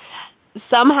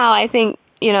 somehow I think,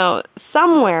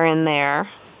 somewhere in there,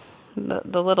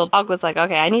 the little dog was like,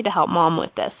 okay, I need to help Mom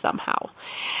with this somehow.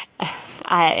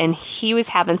 And he was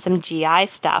having some GI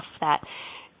stuff that,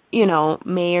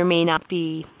 may or may not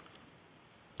be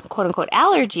quote-unquote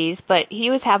allergies, but he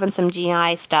was having some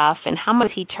GI stuff, and how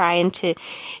much he trying to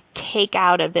take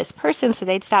out of this person so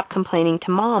they'd stop complaining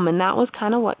to Mom, and that was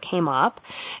kind of what came up.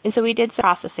 And so we did some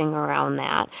processing around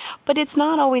that, but it's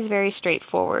not always very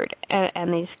straightforward,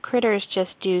 and these critters just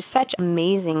do such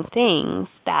amazing things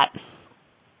that,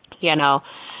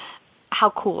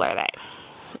 how cool are they?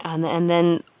 And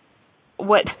then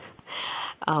what,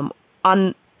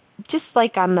 on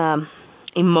the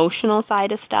emotional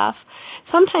side of stuff,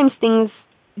 sometimes things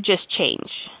just change,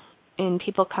 and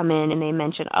people come in and they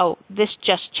mention, oh, this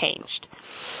just changed.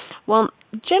 Well,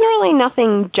 generally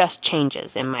nothing just changes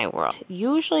in my world.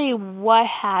 Usually what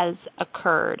has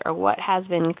occurred or what has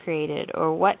been created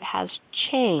or what has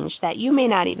changed that you may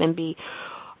not even be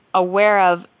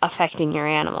aware of affecting your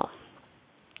animal.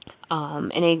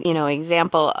 An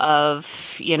example of,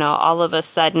 all of a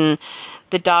sudden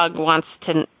the dog wants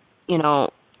to,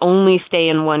 only stay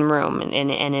in one room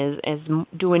and is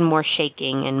doing more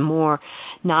shaking and more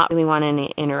not really wanting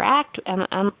to interact.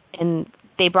 And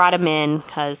they brought him in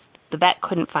because the vet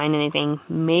couldn't find anything.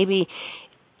 Maybe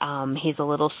he's a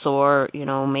little sore,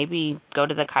 maybe go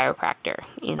to the chiropractor.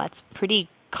 That's pretty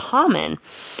common.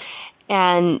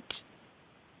 And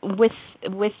with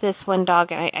this one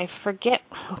dog, I forget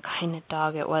what kind of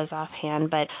dog it was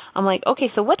offhand, but I'm like, okay,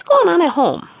 so what's going on at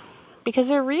home? Because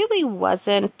there really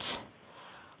wasn't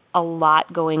a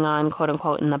lot going on, quote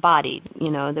unquote, in the body.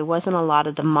 There wasn't a lot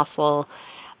of the muscle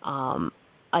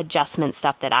adjustment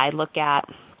stuff that I look at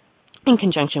in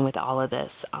conjunction with all of this.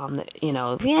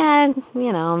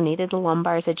 Needed the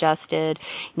lumbars adjusted,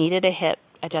 needed a hip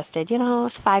adjusted.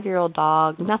 It's a 5-year-old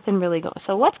dog, nothing really going.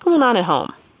 So what's going on at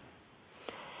home?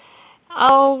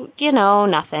 Oh,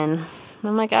 nothing.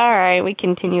 I'm like, all right, we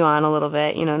continue on a little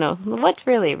bit. No, what's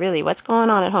what's going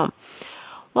on at home?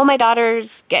 Well, my daughter's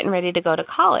getting ready to go to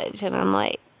college, and I'm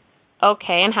like,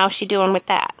 okay, and how's she doing with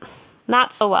that?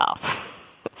 Not so well.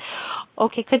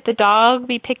 Okay, could the dog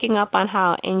be picking up on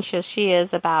how anxious she is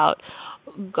about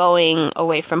going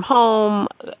away from home?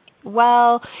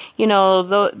 Well,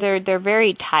 they're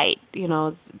very tight.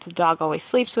 The dog always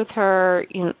sleeps with her.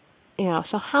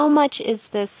 So how much is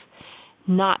this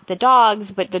not the dog's,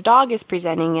 but the dog is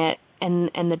presenting it,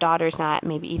 and the daughter's not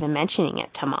maybe even mentioning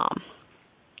it to Mom?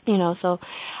 So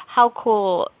how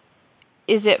cool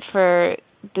is it for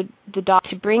the dog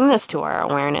to bring this to our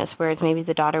awareness, whereas maybe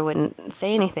the daughter wouldn't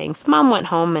say anything? So Mom went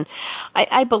home, and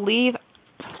I believe,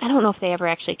 I don't know if they ever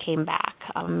actually came back.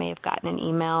 I may have gotten an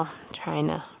email, trying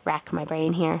to rack my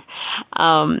brain here,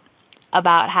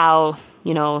 about how,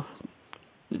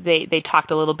 they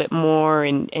talked a little bit more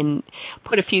and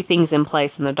put a few things in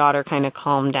place, and the daughter kind of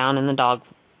calmed down, and the dog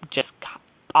just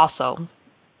also,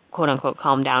 quote unquote,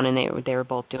 calmed down, and they were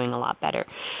both doing a lot better.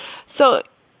 So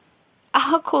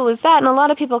how cool is that? And a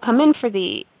lot of people come in for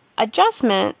the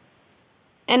adjustment,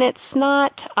 and it's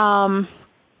not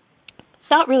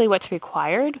really what's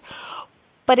required,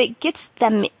 but it gets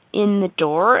them in the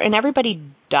door, and everybody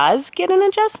does get an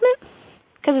adjustment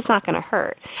because it's not going to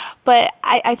hurt. But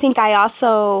I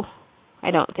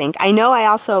know I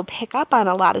also pick up on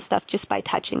a lot of stuff just by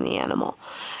touching the animal.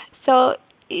 So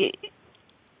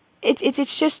it's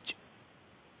just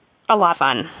a lot of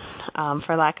fun,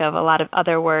 for lack of a lot of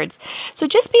other words. So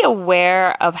just be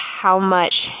aware of how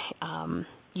much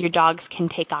your dogs can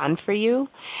take on for you,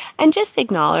 and just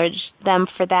acknowledge them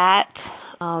for that.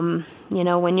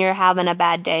 When you're having a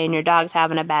bad day and your dog's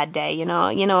having a bad day, you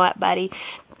know what, buddy?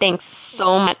 Thanks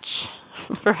so much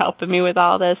for helping me with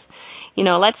all this.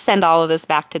 Let's send all of this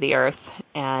back to the earth,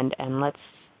 and let's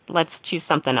choose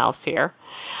something else here.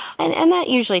 And that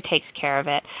usually takes care of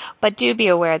it. But do be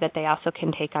aware that they also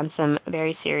can take on some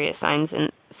very serious signs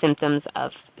and symptoms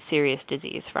of serious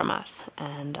disease from us.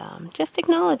 And just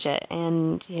acknowledge it,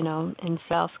 and see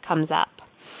what else comes up.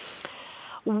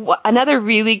 Another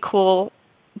really cool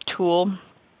tool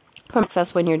for success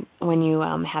when you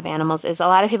have animals is a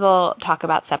lot of people talk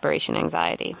about separation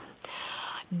anxiety.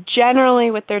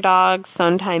 Generally with their dogs,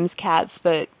 sometimes cats,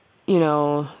 but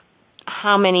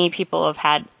how many people have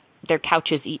had their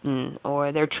couches eaten,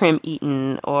 or their trim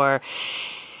eaten, or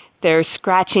they're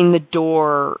scratching the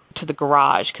door to the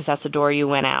garage because that's the door you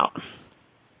went out.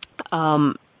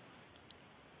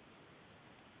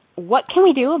 What can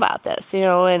we do about this?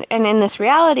 And in this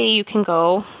reality, you can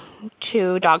go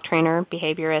to a dog trainer,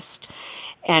 behaviorist,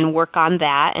 and work on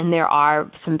that. And there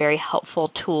are some very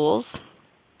helpful tools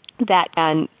that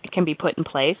can be put in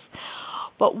place.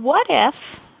 But what if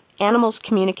animals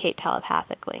communicate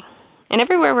telepathically? And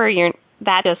everywhere where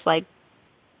that just like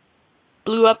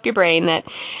blew up your brain that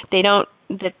they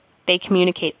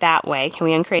communicate that way. Can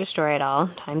we uncreate a story at all?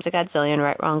 Times a godzillion,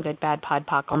 right, wrong, good, bad, pod,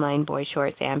 poc, all nine, boy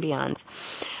shorts, and beyond.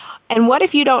 And what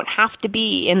if you don't have to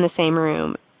be in the same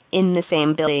room, in the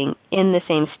same building, in the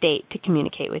same state to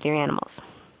communicate with your animals?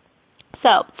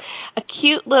 So a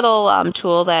cute little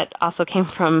tool that also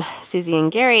came from Susie and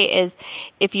Gary is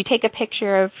if you take a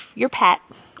picture of your pet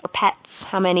or pets,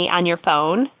 how many, on your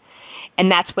phone, and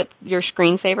that's what your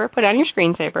screensaver, put on your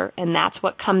screensaver, and that's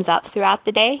what comes up throughout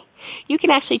the day, you can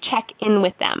actually check in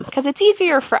with them, because it's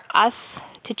easier for us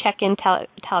to check in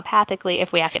telepathically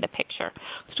if we actually get a picture,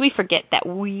 because we forget that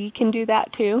we can do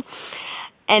that too.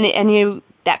 And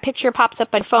that picture pops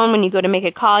up on your phone when you go to make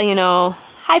a call,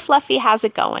 hi Fluffy, how's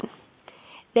it going?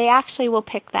 They actually will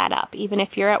pick that up, even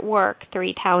if you're at work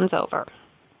 3 towns over.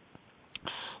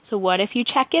 So what if you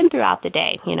check in throughout the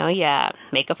day? You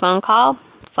make a phone call,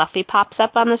 Fluffy pops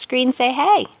up on the screen, say,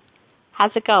 hey,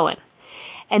 how's it going?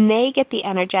 And they get the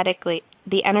energetic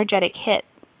hit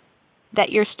that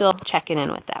you're still checking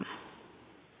in with them.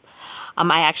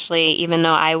 I actually, even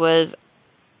though I was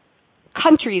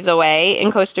countries away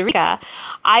in Costa Rica,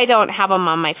 I don't have them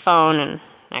on my phone, and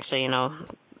actually,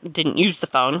 didn't use the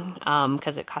phone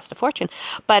because it cost a fortune.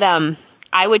 But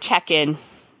I would check in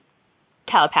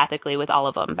telepathically with all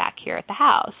of them back here at the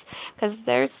house, because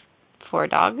there's 4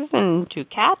 dogs and 2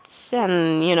 cats,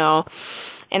 and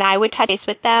and I would touch base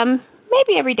with them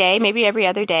maybe every day, maybe every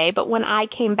other day. But when I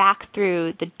came back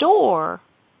through the door,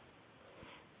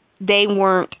 they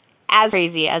weren't as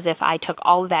crazy as if I took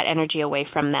all of that energy away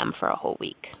from them for a whole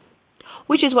week,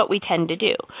 which is what we tend to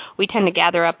do. We tend to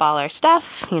gather up all our stuff,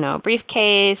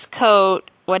 briefcase, coat,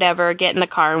 whatever, get in the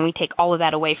car, and we take all of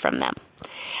that away from them.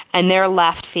 And they're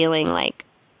left feeling like,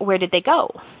 where did they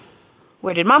go?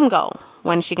 Where did Mom go?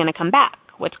 When is she going to come back?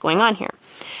 What's going on here?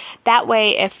 That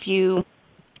way,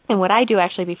 and what I do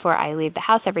actually before I leave the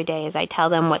house every day is I tell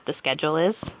them what the schedule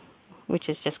is, which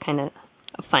is just kind of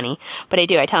funny, but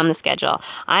I tell them the schedule.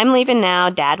 I'm leaving now,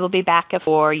 Dad will be back at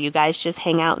 4, you guys just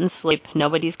hang out and sleep,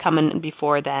 nobody's coming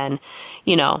before then,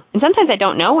 and sometimes I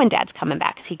don't know when Dad's coming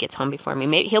back because he gets home before me.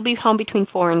 Maybe he'll be home between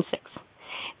 4 and 6.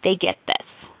 They get this,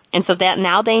 and so that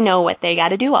now they know what they got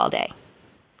to do all day.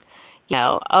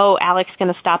 Alex's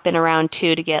going to stop in around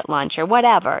 2 to get lunch or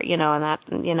whatever, and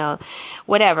that,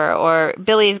 whatever, or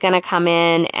Billy's going to come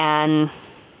in and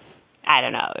I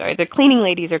don't know, or the cleaning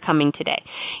ladies are coming today.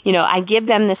 I give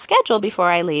them the schedule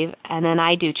before I leave, and then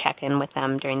I do check in with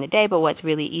them during the day, but what's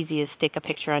really easy is stick a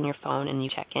picture on your phone and you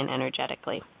check in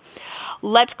energetically.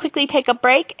 Let's quickly take a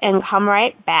break and come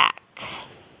right back.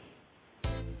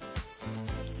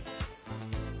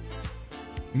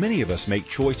 Many of us make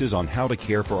choices on how to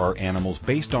care for our animals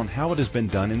based on how it has been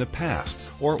done in the past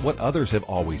or what others have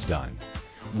always done.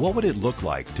 What would it look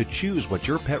like to choose what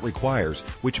your pet requires,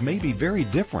 which may be very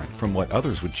different from what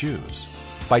others would choose?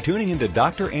 By tuning into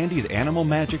Dr. Andy's Animal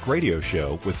Magic Radio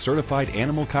Show with certified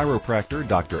animal chiropractor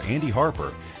Dr. Andy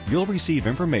Harper, you'll receive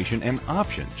information and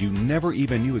options you never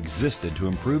even knew existed to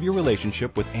improve your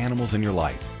relationship with animals in your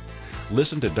life.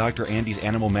 Listen to Dr. Andy's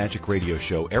Animal Magic Radio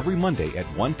Show every Monday at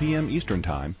 1 p.m. Eastern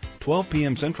Time, 12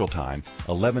 p.m. Central Time,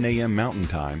 11 a.m. Mountain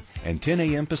Time, and 10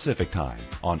 a.m. Pacific Time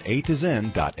on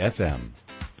A2Zen.fm.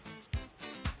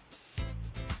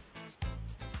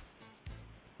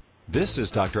 This is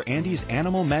Dr. Andy's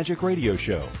Animal Magic Radio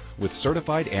Show with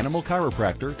certified animal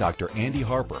chiropractor Dr. Andy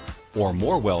Harper, or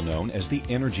more well known as the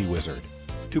Energy Wizard.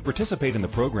 To participate in the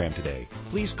program today,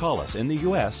 please call us in the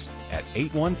U.S. at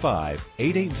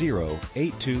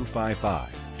 815-880-8255.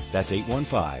 That's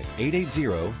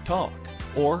 815-880-TALK.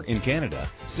 Or in Canada,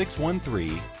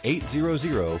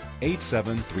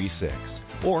 613-800-8736.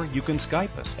 Or you can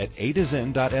Skype us at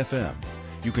A2Zen.fm.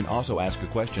 You can also ask a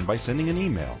question by sending an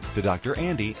email to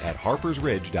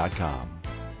drandy@harpersridge.com.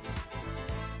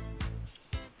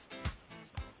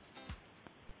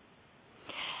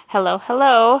 Hello,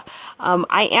 hello.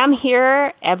 I am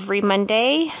here every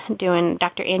Monday doing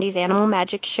Dr. Andy's Animal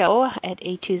Magic Show at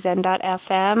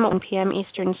A2Zen.fm, 1 p.m.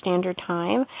 Eastern Standard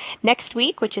Time. Next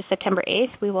week, which is September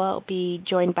 8th, we will be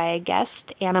joined by a guest,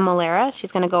 Anna Malera. She's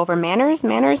going to go over manners.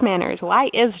 Why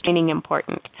is training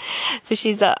important? So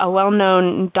she's a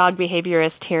well-known dog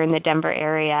behaviorist here in the Denver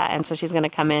area, and so she's going to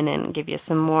come in and give you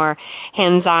some more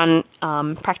hands-on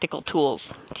practical tools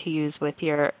to use with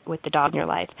the dog in your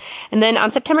life. And then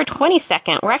on September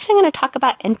 22nd, we're actually going to talk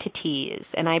about entities,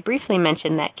 and I briefly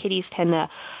mentioned that kitties tend to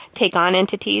take on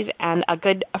entities, and a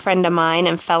good friend of mine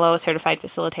and fellow certified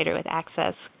facilitator with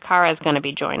Access, Cara, is going to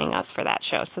be joining us for that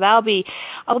show. So that'll be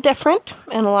a little different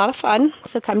and a lot of fun,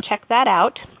 so come check that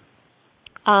out.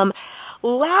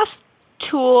 Last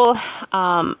tool,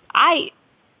 I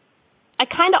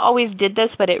kind of always did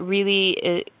this, but it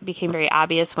became very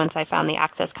obvious once I found the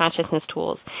Access Consciousness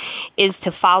tools, is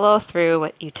to follow through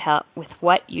with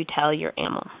what you tell your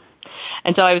animal.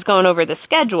 And so I was going over the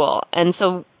schedule, and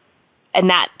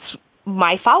that's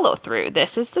my follow through. This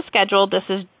is the schedule. This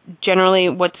is generally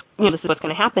this is what's going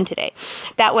to happen today.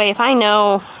 That way, if I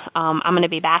know I'm going to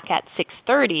be back at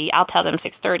 6:30, I'll tell them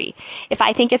 6:30. If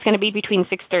I think it's going to be between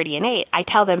 6:30 and 8, I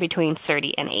tell them between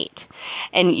 30 and 8.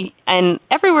 And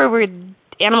everywhere where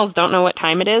animals don't know what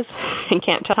time it is and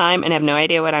can't tell time and have no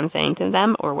idea what I'm saying to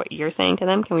them or what you're saying to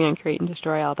them, can we uncreate and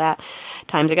destroy all that?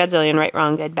 Times a godzillion, right,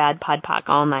 wrong, good, bad, pod, poc,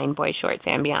 all nine, boy shorts,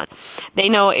 and beyond. They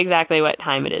know exactly what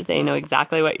time it is. They know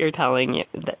exactly what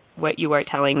what you are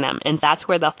telling them, and that's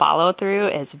where the follow-through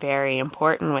is very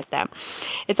important with them.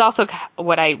 It's also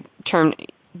what I term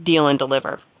deal and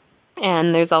deliver.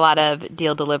 And there's a lot of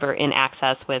deal deliver in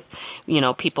Access with,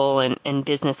 people and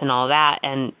business and all that,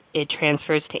 and it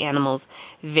transfers to animals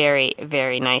very,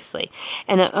 very nicely.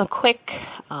 And a quick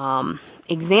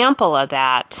example of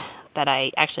that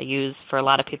I actually use for a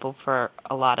lot of people for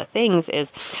a lot of things is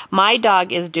my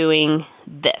dog is doing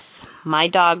this. My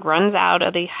dog runs out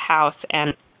of the house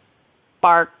and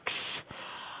barks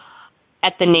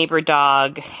at the neighbor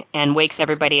dog and wakes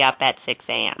everybody up at 6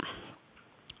 a.m.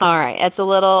 All right, it's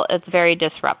very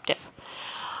disruptive.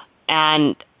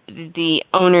 And the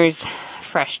owner's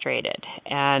frustrated.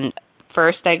 And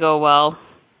first I go, well,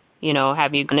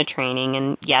 have you done a training?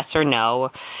 And yes or no.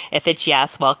 If it's yes,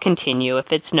 well, continue. If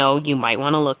it's no, you might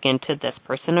want to look into this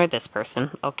person or this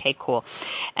person. Okay, cool.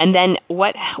 And then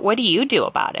what do you do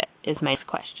about it is my next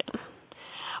question.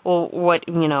 Well,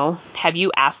 have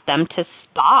you asked them to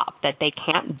stop, that they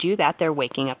can't do that? They're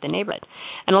waking up the neighborhood.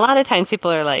 And a lot of times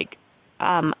people are like,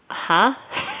 huh?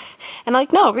 And I'm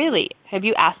like, no, really. Have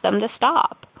you asked them to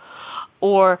stop?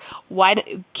 Or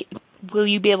will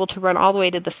you be able to run all the way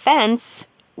to the fence,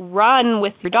 run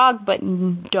with your dog, but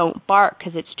don't bark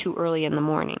because it's too early in the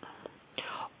morning?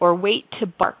 Or wait to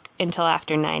bark until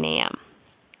after 9 a.m.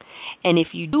 And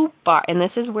if you do bark, and this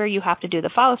is where you have to do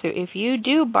the follow-through, if you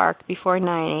do bark before 9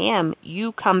 a.m.,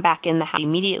 you come back in the house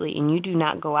immediately and you do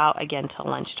not go out again till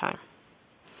lunchtime.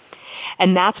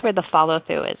 And that's where the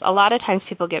follow-through is. A lot of times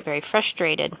people get very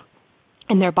frustrated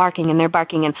and they're barking and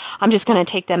I'm just going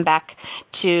to take them back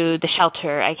to the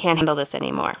shelter. I can't handle this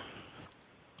anymore.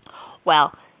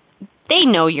 Well, they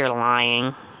know you're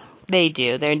lying. They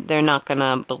do. They're not going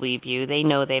to believe you. They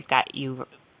know they've got you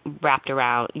wrapped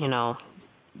around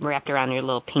your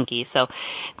little pinky. So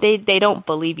they don't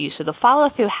believe you. So the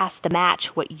follow-through has to match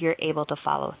what you're able to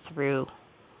follow through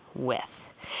with.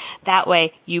 That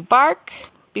way you bark,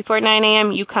 before 9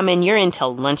 a.m., you come in, you're in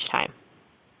till lunchtime.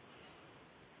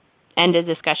 End of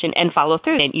discussion and follow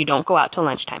through. And you don't go out till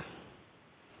lunchtime.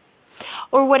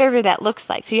 Or whatever that looks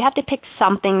like. So you have to pick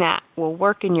something that will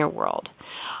work in your world.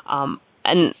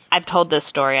 And I've told this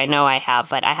story, I know I have,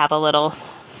 but I have a little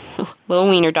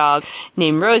wiener dog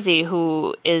named Rosie,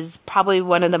 who is probably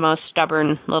one of the most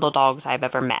stubborn little dogs I've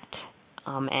ever met.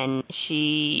 And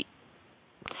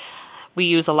we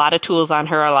use a lot of tools on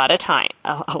her a lot of time,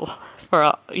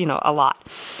 a lot.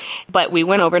 But we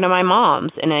went over to my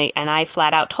mom's, and I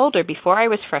flat out told her before I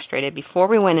was frustrated, before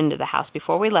we went into the house,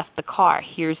 before we left the car,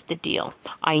 here's the deal.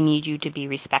 I need you to be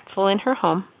respectful in her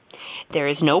home. There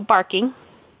is no barking.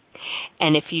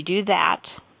 And if you do that,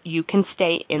 you can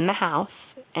stay in the house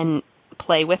and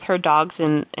play with her dogs,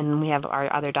 and we have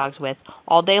our other dogs with,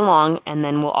 all day long, and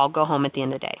then we'll all go home at the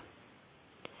end of the day.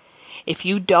 If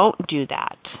you don't do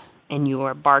that, and you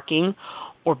are barking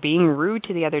or being rude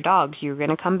to the other dogs, you're going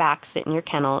to come back, sit in your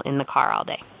kennel in the car all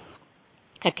day.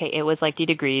 Okay, it was like 90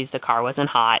 degrees, the car wasn't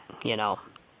hot,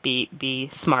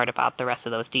 be smart about the rest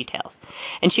of those details.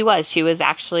 And she was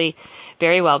actually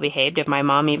very well behaved. If my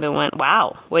mom even went,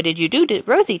 wow, what did you do to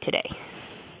Rosie today?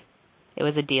 It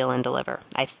was a deal and deliver.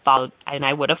 I followed, and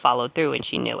I would have followed through, and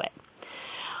she knew it.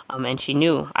 And she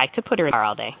knew I could put her in the car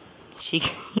all day. She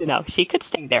could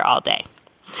stay there all day.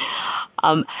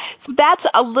 So that's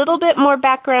a little bit more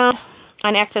background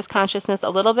on Access Consciousness, a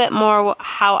little bit more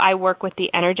how I work with the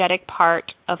energetic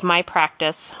part of my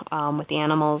practice with the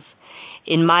animals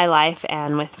in my life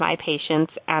and with my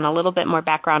patients, and a little bit more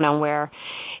background on where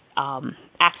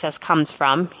Access comes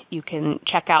from. You can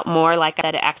check out more, like I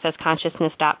said, at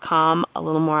accessconsciousness.com, a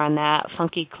little more on that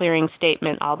funky clearing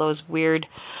statement, all those weird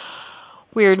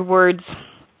words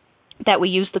that we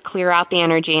use to clear out the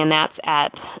energy, and that's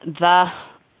at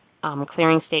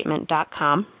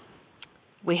clearingstatement.com.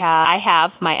 I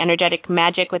have my Energetic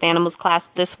Magic with Animals class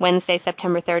this Wednesday,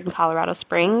 September 3rd in Colorado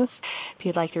Springs. If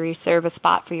you'd like to reserve a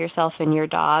spot for yourself and your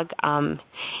dog,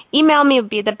 email me would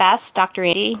be the best, Dr.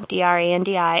 Andi,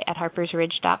 D-R-A-N-D-I, at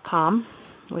harpersridge.com.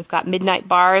 We've got Midnight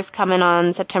Bars coming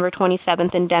on September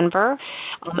 27th in Denver,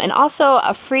 and also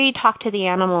a free Talk to the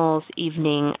Animals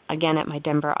evening, again at my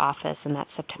Denver office, and that's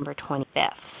September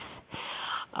 25th.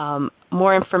 All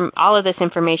of this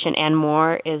information and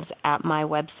more is at my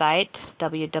website,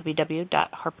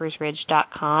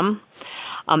 www.harpersridge.com.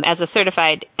 As a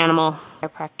certified animal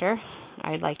chiropractor,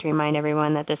 I'd like to remind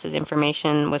everyone that this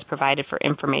information was provided for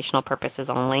informational purposes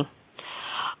only.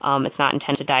 It's not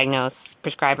intended to diagnose,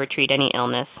 prescribe, or treat any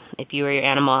illness. If you or your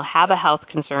animal have a health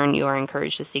concern, you are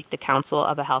encouraged to seek the counsel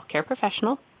of a healthcare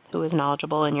professional who is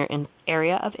knowledgeable in your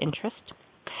area of interest.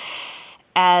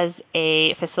 As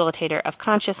a facilitator of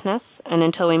consciousness, and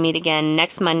until we meet again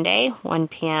next Monday, 1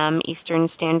 p.m. Eastern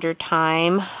Standard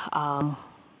Time,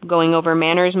 going over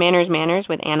manners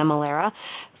with Anna Malera.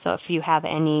 So if you have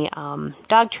any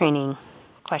dog training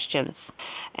questions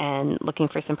and looking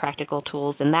for some practical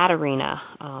tools in that arena,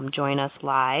 join us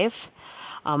live.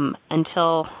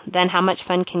 Until then, how much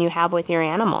fun can you have with your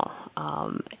animal?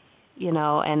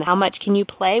 And how much can you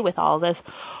play with all this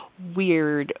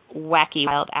weird, wacky,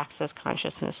 wild Access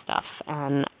Consciousness stuff?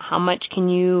 And how much can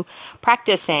you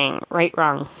practice saying right,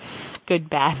 wrong,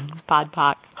 good, bad, pod,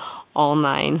 poc, all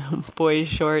nine, boys,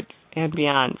 short, and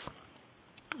beyond?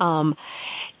 And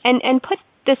put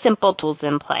the simple tools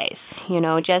in place.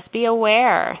 Just be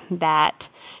aware that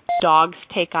dogs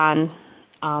take on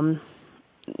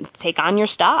your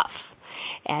stuff,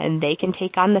 and they can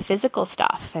take on the physical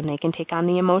stuff, and they can take on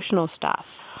the emotional stuff.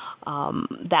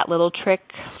 That little trick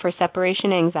for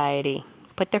separation anxiety.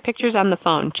 Put their pictures on the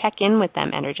phone. Check in with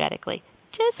them energetically.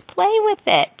 Just play with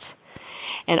it.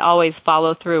 And always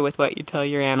follow through with what you tell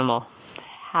your animal.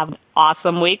 Have an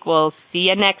awesome week. We'll see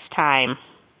you next time.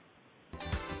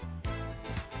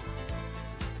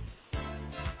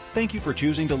 Thank you for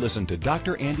choosing to listen to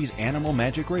Dr. Andi's Animal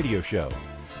Magic Radio Show.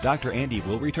 Dr. Andi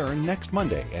will return next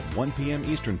Monday at 1 p.m.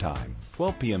 Eastern Time,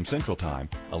 12 p.m. Central Time,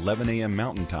 11 a.m.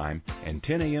 Mountain Time, and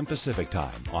 10 a.m. Pacific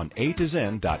Time on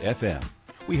A2Zen.fm.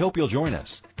 We hope you'll join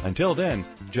us. Until then,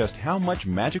 just how much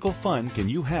magical fun can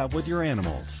you have with your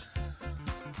animals?